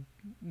know,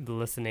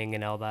 listening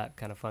and all that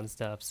kind of fun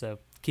stuff. So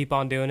keep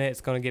on doing it.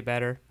 It's going to get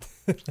better.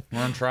 We're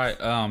gonna try.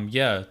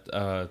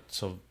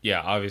 So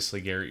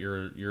obviously, Garrett,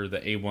 you're the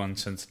A1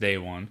 since day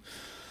one.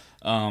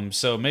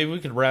 So maybe we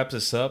could wrap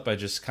this up by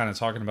just kind of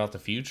talking about the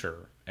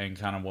future and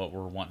kind of what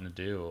we're wanting to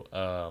do.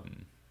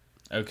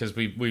 Because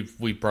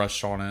we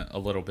brushed on it a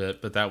little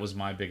bit, but that was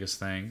my biggest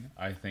thing.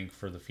 I think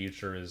for the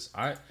future is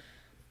I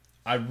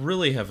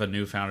really have a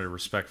newfound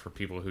respect for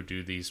people who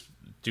do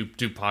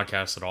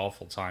podcasts at all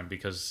full time,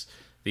 because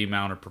the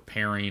amount of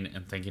preparing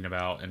and thinking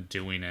about and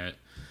doing it.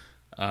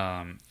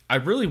 I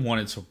really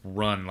wanted to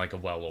run like a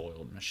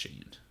well-oiled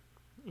machine.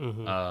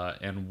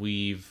 Mm-hmm. And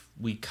we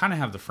kind of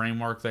have the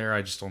framework there.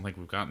 I just don't think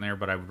we've gotten there,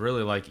 but I would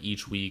really like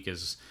each week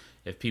is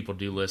if people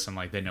do listen,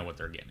 like they know what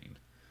they're getting,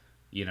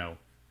 you know,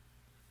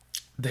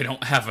 they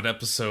don't have an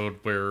episode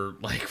where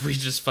like we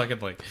just fucking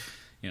like,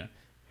 you know,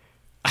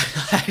 I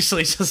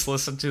actually just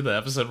listened to the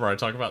episode where I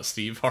talk about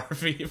Steve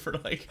Harvey for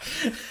like...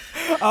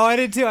 Oh, I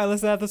did too. I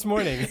listened to that this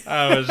morning.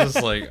 I was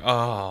just like,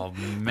 oh,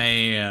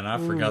 man. I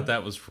forgot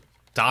that was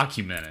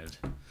documented.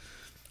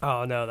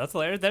 Oh, no, that's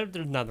hilarious.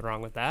 There's nothing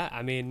wrong with that.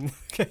 I mean...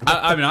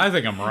 I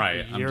think I'm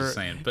right. I'm just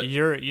saying. But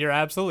You're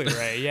absolutely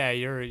right. Yeah,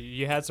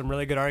 you had some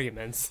really good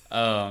arguments.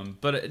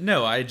 But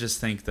no, I just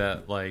think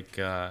that, like,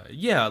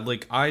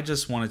 I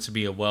just want it to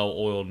be a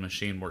well-oiled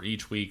machine where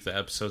each week the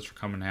episodes are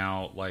coming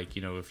out. Like,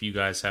 you know, if you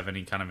guys have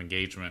any kind of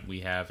engagement,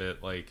 we have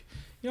it. Like,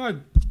 you know,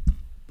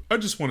 I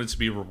just want it to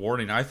be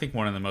rewarding. I think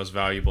one of the most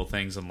valuable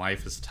things in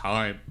life is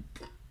time.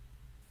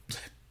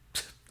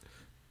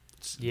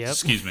 Yep.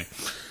 Excuse me.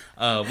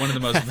 One of the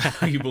most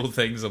valuable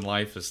things in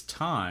life is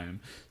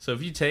time. So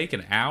if you take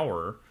an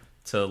hour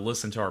to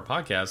listen to our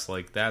podcast,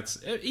 like that's,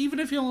 even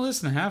if you only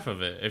listen to half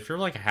of it, if you're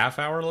like a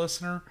half-hour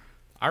listener,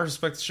 I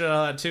respect the shit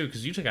out of that too,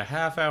 because you take a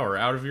half hour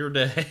out of your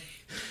day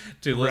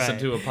to listen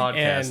to a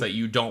podcast that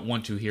you don't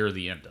want to hear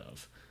the end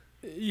of.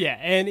 Yeah,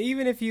 and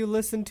even if you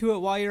listen to it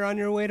while you're on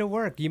your way to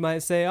work, you might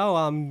say, oh,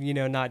 I'm, you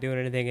know, not doing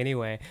anything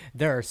anyway.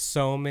 There are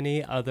so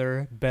many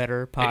other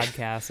better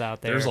podcasts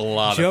out there. There's a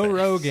lot Joe of things.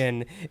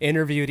 Rogan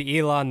interviewed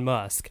Elon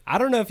Musk. I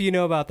don't know if you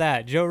know about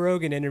that. Joe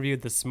Rogan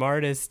interviewed the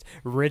smartest,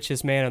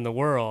 richest man in the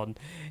world,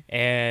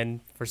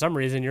 and for some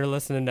reason you're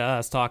listening to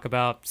us talk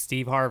about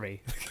Steve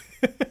Harvey.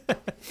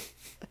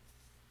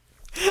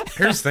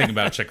 Here's the thing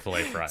about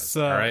Chick-fil-A fries,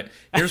 all right?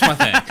 Here's my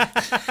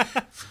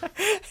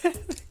thing.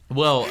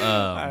 Well,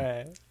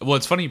 well,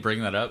 it's funny you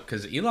bring that up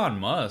because Elon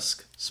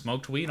Musk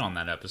smoked weed on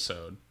that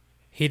episode.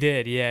 He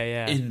did,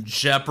 yeah. And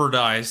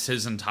jeopardized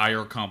his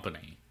entire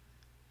company.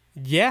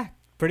 Yeah,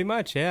 pretty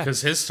much, yeah.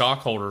 Because his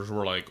stockholders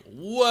were like,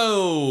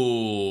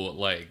 whoa!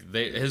 Like,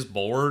 his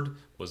board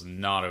was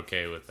not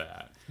okay with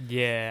that.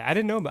 Yeah, I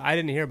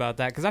didn't hear about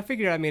that because I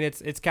figured, I mean,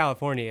 it's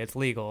California, it's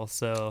legal,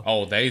 so.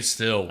 Oh, they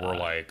still were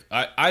like,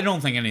 I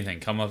don't think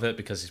anything come of it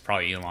because he's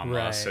probably Elon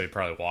Musk, so he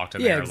probably walked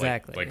in there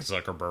exactly. like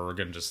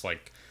Zuckerberg and just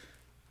like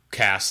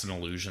cast an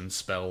illusion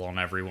spell on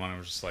everyone. It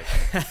was just like,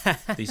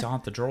 these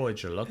aren't the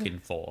droids you're looking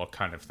for,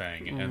 kind of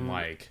thing, and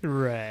like,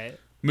 right,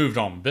 moved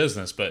on with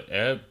business. But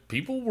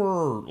people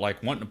were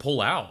like wanting to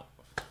pull out.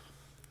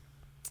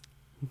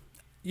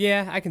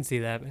 Yeah, I can see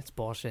that. It's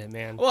bullshit,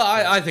 man. Well,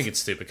 I think it's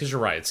stupid because you're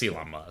right. It's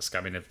Elon Musk.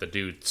 I mean, if the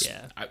dude's...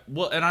 Yeah.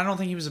 And I don't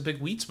think he was a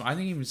big weed smoker. I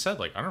think he even said,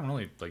 like, I don't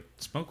really, like,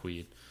 smoke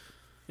weed.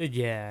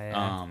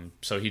 Yeah.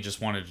 So he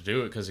just wanted to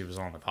do it because he was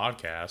on the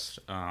podcast.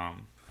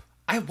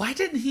 Why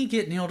didn't he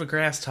get Neil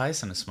deGrasse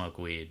Tyson to smoke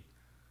weed?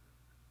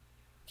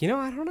 You know,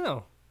 I don't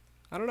know.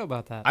 I don't know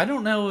about that. I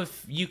don't know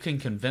if you can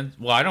convince...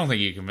 Well, I don't think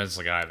you can convince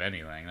the guy of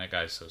anything. That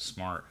guy's so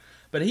smart.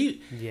 But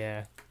he...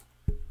 Yeah.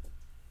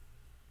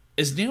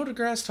 Is Neil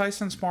deGrasse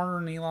Tyson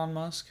smarter than Elon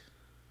Musk?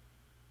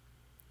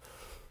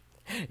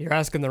 You're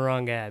asking the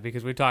wrong guy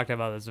because we talked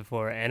about this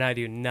before, and I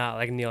do not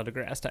like Neil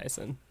deGrasse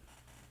Tyson.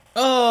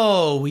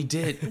 Oh, we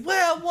did.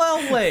 Well,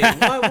 wait.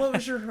 What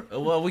was your...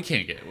 Well, we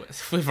can't get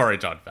it. We've already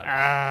talked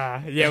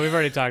about it. Yeah, we've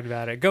already talked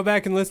about it. Go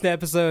back and listen to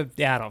episode...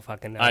 Yeah, I don't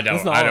fucking know. I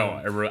don't.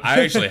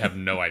 I actually have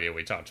no idea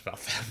we talked about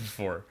that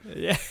before.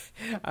 Yeah.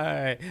 All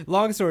right.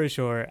 Long story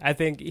short, I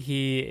think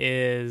he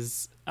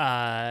is...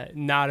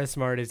 not as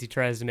smart as he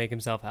tries to make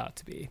himself out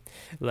to be.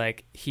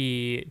 Like,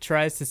 he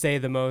tries to say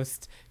the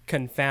most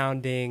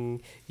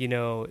confounding, you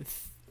know,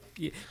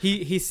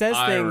 he says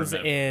I things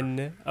remember.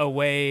 in a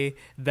way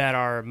that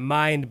are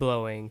mind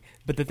blowing,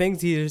 but the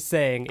things he's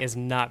saying is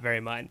not very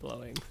mind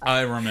blowing.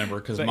 I remember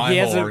because But my he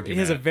has whole a argument. he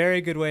has a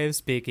very good way of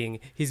speaking.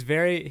 He's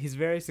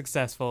very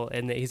successful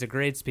and he's a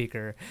great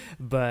speaker.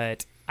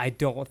 But I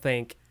don't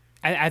think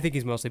I think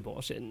he's mostly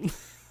bullshitting.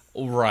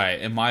 Right,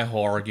 and my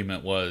whole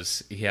argument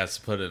was he has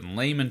to put it in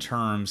layman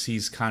terms.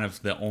 He's kind of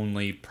the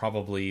only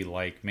probably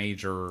like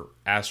major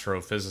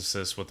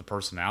astrophysicist with a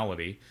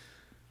personality.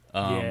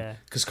 Yeah.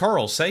 Because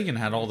Carl Sagan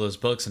had all those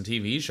books and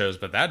TV shows,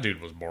 but that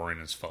dude was boring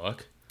as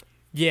fuck.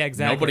 Yeah,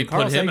 exactly. Nobody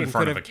Carl put him Sagan in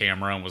front of could've- a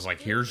camera and was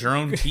like, "Here's your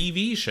own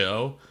TV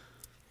show."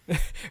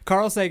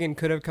 Carl Sagan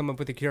could have come up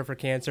with a cure for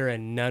cancer,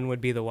 and none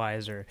would be the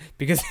wiser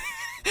because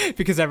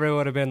because everyone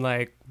would have been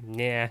like,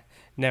 "Yeah,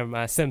 never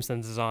mind.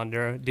 Simpsons is on,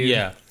 dude."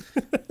 Yeah,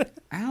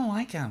 I don't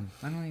like him.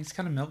 I don't. He's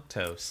kind of milk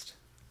toast,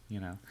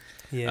 you know.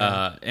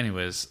 Yeah.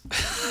 Anyways,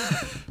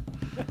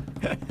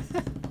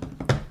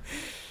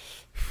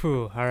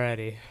 Phew,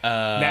 alrighty.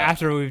 Now,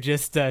 after we've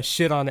just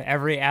shit on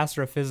every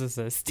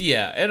astrophysicist.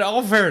 yeah. In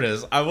all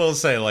fairness, I will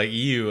say, like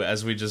you,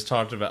 as we just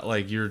talked about,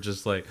 like you're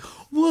just like,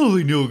 well,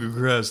 Neil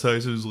deGrasse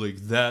Tyson's like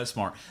that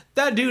smart.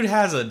 That dude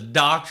has a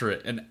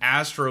doctorate in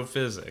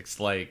astrophysics.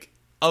 Like,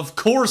 of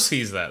course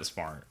he's that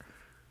smart.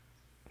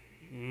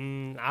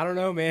 I don't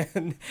know,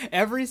 man.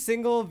 Every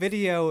single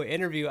video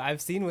interview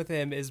I've seen with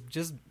him is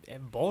just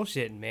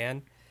bullshitting,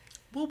 man.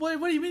 Well, what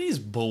do you mean he's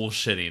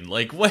bullshitting?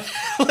 Like what?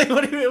 Like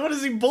what do you mean? What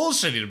is he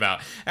bullshitting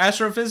about?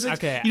 Astrophysics?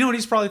 Okay. You know what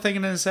he's probably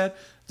thinking in his head?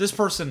 This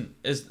person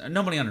is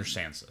nobody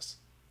understands this.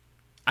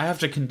 I have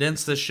to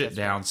condense this shit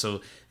down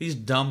so these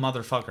dumb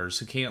motherfuckers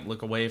who can't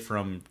look away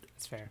from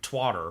That's fair.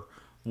 twatter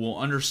will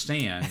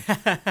understand.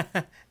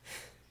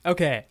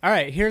 Okay, all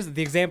right. Here's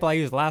the example I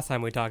used last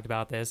time we talked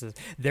about this. Is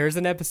there's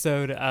an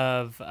episode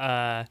of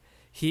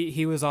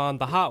he was on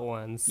the Hot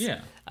Ones. Yeah.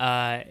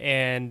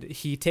 And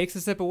he takes a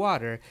sip of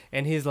water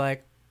and he's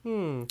like,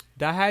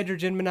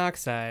 dihydrogen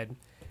monoxide.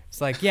 It's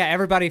like, yeah,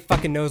 everybody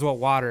fucking knows what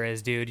water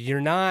is, dude. You're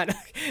not,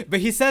 but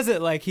he says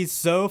it like he's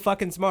so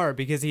fucking smart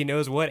because he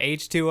knows what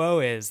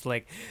H2O is.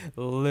 Like,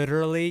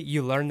 literally,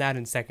 you learn that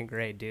in second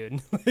grade, dude.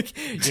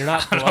 Like, you're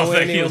not I don't blowing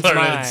think he anyone's learned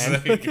it in mind.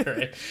 second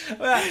grade.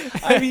 Well,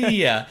 I mean,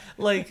 yeah,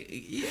 like,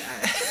 yeah.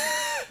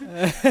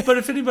 But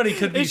if anybody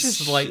could be It's just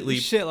slightly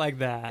shit like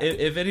that.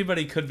 if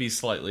anybody could be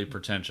slightly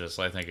pretentious,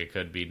 I think it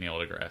could be Neil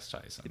deGrasse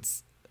Tyson.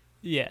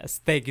 Yes,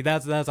 thank you.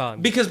 That's all.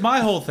 Because my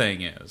whole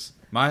thing is,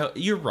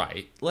 you're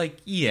right. Like,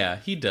 yeah,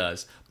 he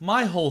does.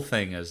 My whole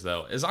thing is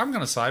though, is I'm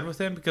going to side with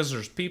him because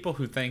there's people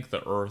who think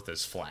the Earth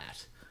is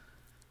flat,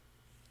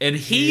 and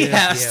he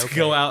has to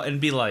go out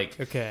and be like,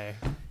 Okay.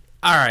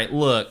 all right,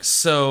 look,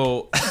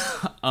 so,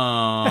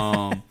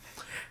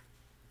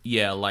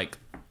 yeah, like,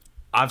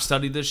 I've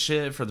studied this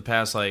shit for the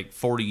past, like,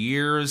 40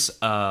 years.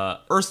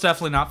 Earth's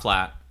definitely not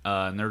flat.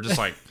 And they're just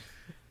like,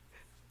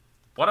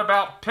 what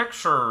about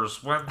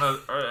pictures when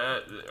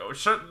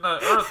shouldn't the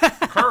Earth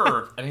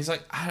curve? And he's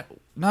like,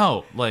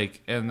 no,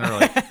 like, and they're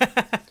like,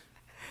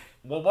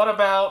 well, what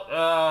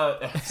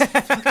about,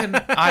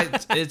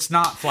 it's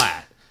not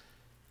flat.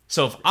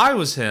 So if I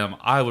was him,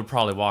 I would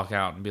probably walk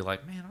out and be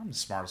like, man, I'm the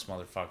smartest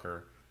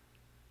motherfucker.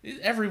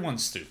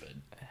 Everyone's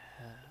stupid.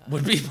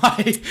 Would be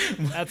my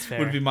That's fair.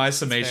 would be my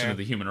summation fair. of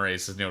the human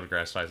race as Neil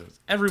deGrasse Tyson.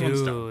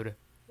 Everyone's dumb. Dude,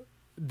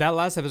 that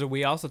last episode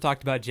we also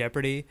talked about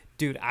Jeopardy.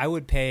 Dude, I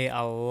would pay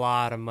a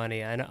lot of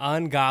money, an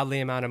ungodly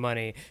amount of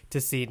money, to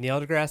see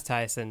Neil deGrasse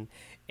Tyson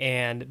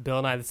and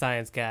Bill Nye the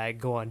Science Guy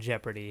go on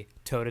Jeopardy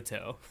toe to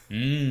toe.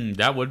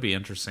 That would be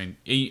interesting.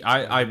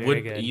 I Very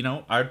would, good. you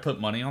know, I'd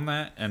put money on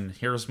that. And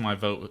here's my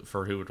vote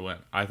for who would win.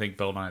 I think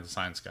Bill Nye the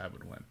Science Guy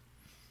would win.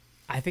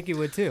 I think he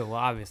would too. Well,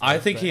 obviously, I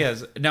think but- he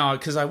has now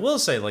because I will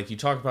say, like you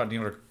talk about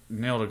Neil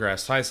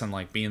deGrasse Tyson,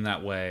 like being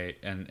that way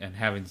and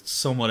having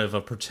somewhat of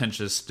a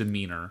pretentious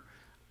demeanor.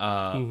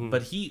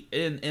 But he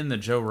in the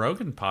Joe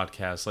Rogan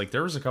podcast, like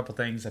there was a couple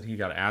things that he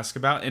got asked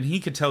about, and he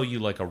could tell you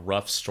like a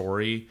rough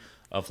story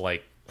of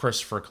like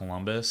Christopher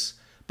Columbus,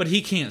 but he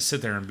can't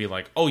sit there and be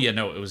like, oh yeah,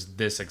 no, it was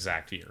this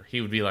exact year.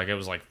 He would be like, it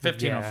was like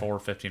 1504,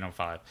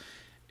 1505.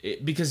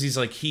 Because he's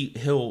like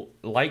he'll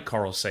like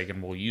Carl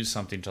Sagan will use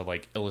something to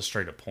like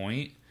illustrate a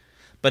point,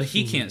 but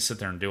he can't sit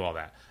there and do all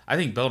that. I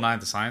think Bill Nye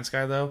the Science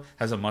Guy though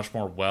has a much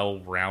more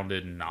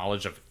well-rounded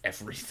knowledge of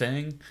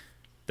everything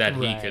that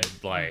he Right.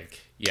 could like.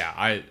 Yeah,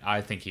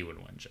 I think he would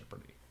win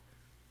Jeopardy.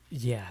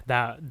 Yeah,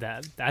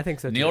 that I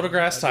think so. Too. Neil deGrasse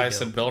That'd be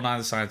Tyson, dope. Bill Nye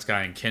the Science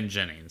Guy, and Ken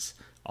Jennings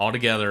all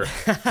together.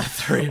 The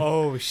three,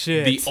 Oh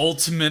shit! the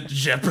ultimate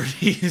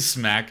Jeopardy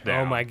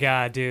smackdown. Oh my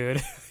god,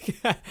 dude!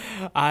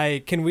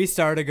 Can we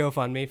start a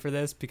GoFundMe for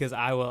this because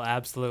I will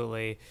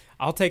absolutely.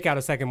 I'll take out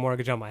a second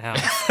mortgage on my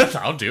house.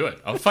 I'll do it.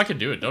 I'll fucking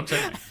do it. Don't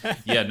tell me.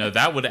 Yeah, no,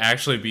 that would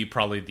actually be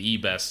probably the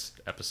best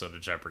episode of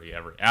Jeopardy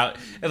ever.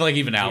 And like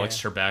even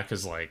Alex Trebek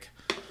is like,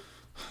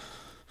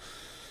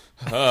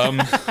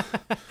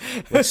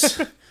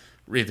 let's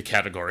read the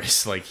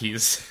categories. Like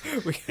he's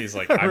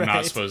like, I'm not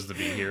Right. supposed to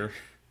be here.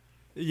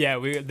 Yeah,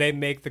 they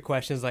make the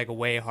questions like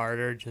way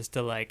harder just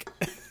to like.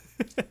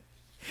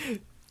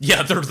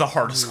 Yeah, they're the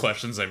hardest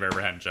questions I've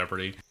ever had in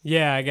Jeopardy.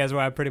 Yeah, I guess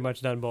I've pretty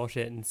much done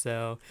bullshitting.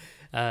 So,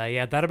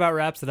 yeah, that about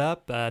wraps it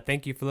up.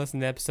 Thank you for listening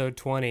to episode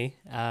 20.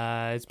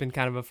 It's been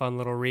kind of a fun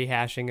little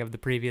rehashing of the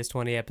previous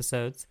 20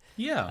 episodes.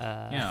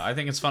 Yeah, I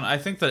think it's fun. I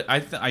think that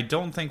I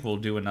don't think we'll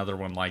do another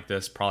one like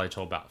this probably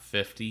till about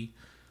 50,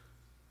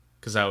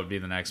 because that would be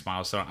the next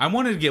milestone. I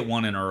wanted to get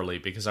one in early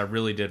because I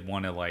really did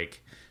want to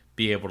like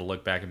be able to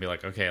look back and be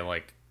like, okay,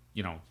 like,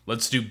 you know,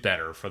 let's do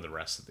better for the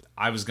rest of it.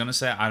 I was gonna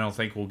say I don't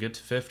think we'll get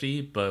to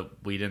 50, but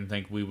we didn't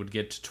think we would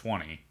get to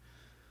 20.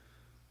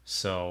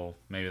 So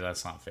maybe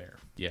that's not fair.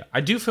 Yeah,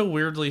 I do feel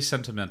weirdly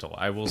sentimental.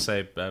 I will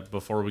say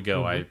before we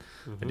go, I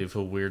do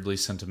feel weirdly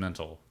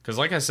sentimental because,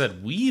 like I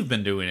said, we've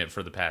been doing it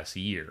for the past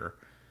year.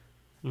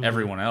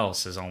 Everyone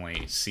else has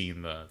only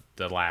seen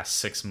the last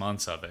 6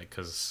 months of it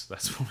because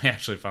that's when we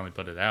actually finally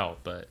put it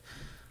out. But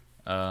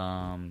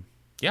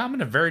yeah, I'm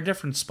in a very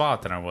different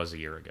spot than I was a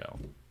year ago.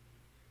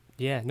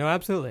 Yeah, no,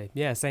 absolutely.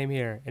 Yeah, same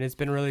here. And it's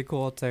been really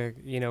cool to,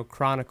 you know,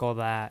 chronicle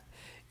that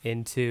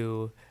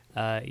into,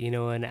 you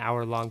know, an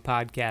hour-long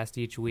podcast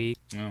each week.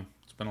 Yeah,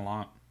 it's been a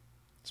lot.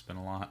 It's been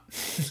a lot.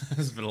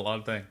 It's been a lot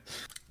of things.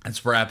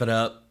 Let's wrap it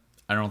up.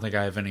 I don't think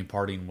I have any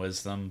parting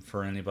wisdom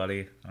for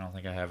anybody. I don't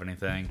think I have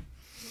anything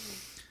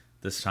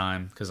this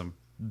time because I'm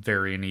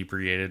very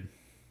inebriated.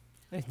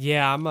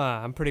 Yeah,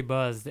 I'm pretty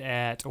buzzed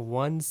at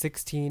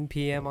 1:16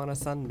 p.m. on a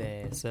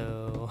Sunday.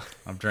 So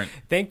I've drank.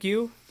 Thank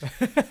you.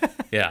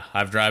 Yeah,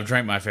 I've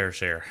drank my fair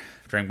share.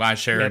 Drank my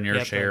share and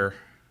your share.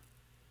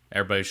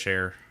 Everybody's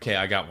share. Okay,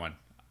 I got one.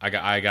 I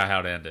got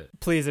how to end it.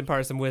 Please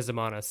impart some wisdom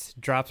on us.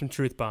 Drop some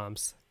truth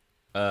bombs.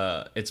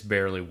 It's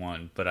barely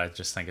one, but I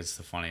just think it's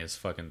the funniest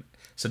fucking.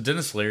 So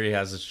Dennis Leary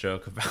has this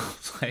joke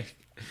about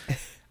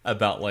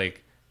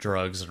like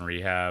drugs and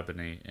rehab,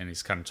 and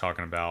he's kind of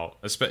talking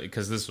about,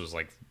 because this was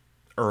like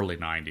early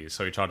 90s,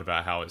 so he talked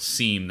about how it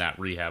seemed that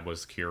rehab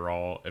was the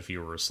cure-all. If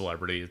you were a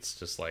celebrity, it's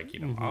just like, you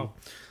know,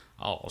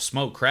 I'll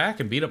smoke crack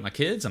and beat up my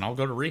kids, and I'll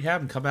go to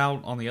rehab and come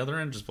out on the other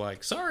end just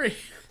like, sorry.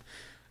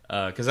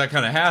 Because that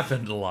kind of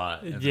happened a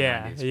lot in the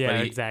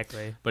 90s.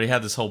 Exactly. But he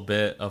had this whole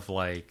bit of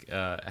like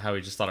how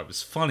he just thought it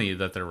was funny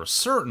that there were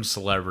certain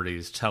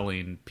celebrities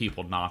telling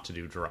people not to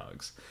do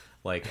drugs.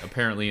 Like,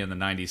 apparently in the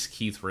 90s,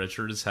 Keith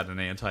Richards had an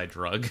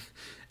anti-drug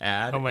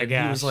ad. Oh my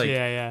gosh, he was like,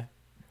 yeah.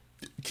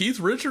 Keith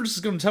Richards is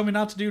going to tell me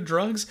not to do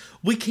drugs?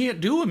 We can't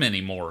do them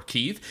anymore,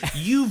 Keith.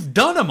 You've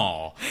done them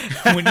all.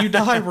 When you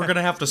die, we're going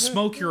to have to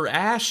smoke your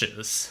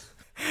ashes.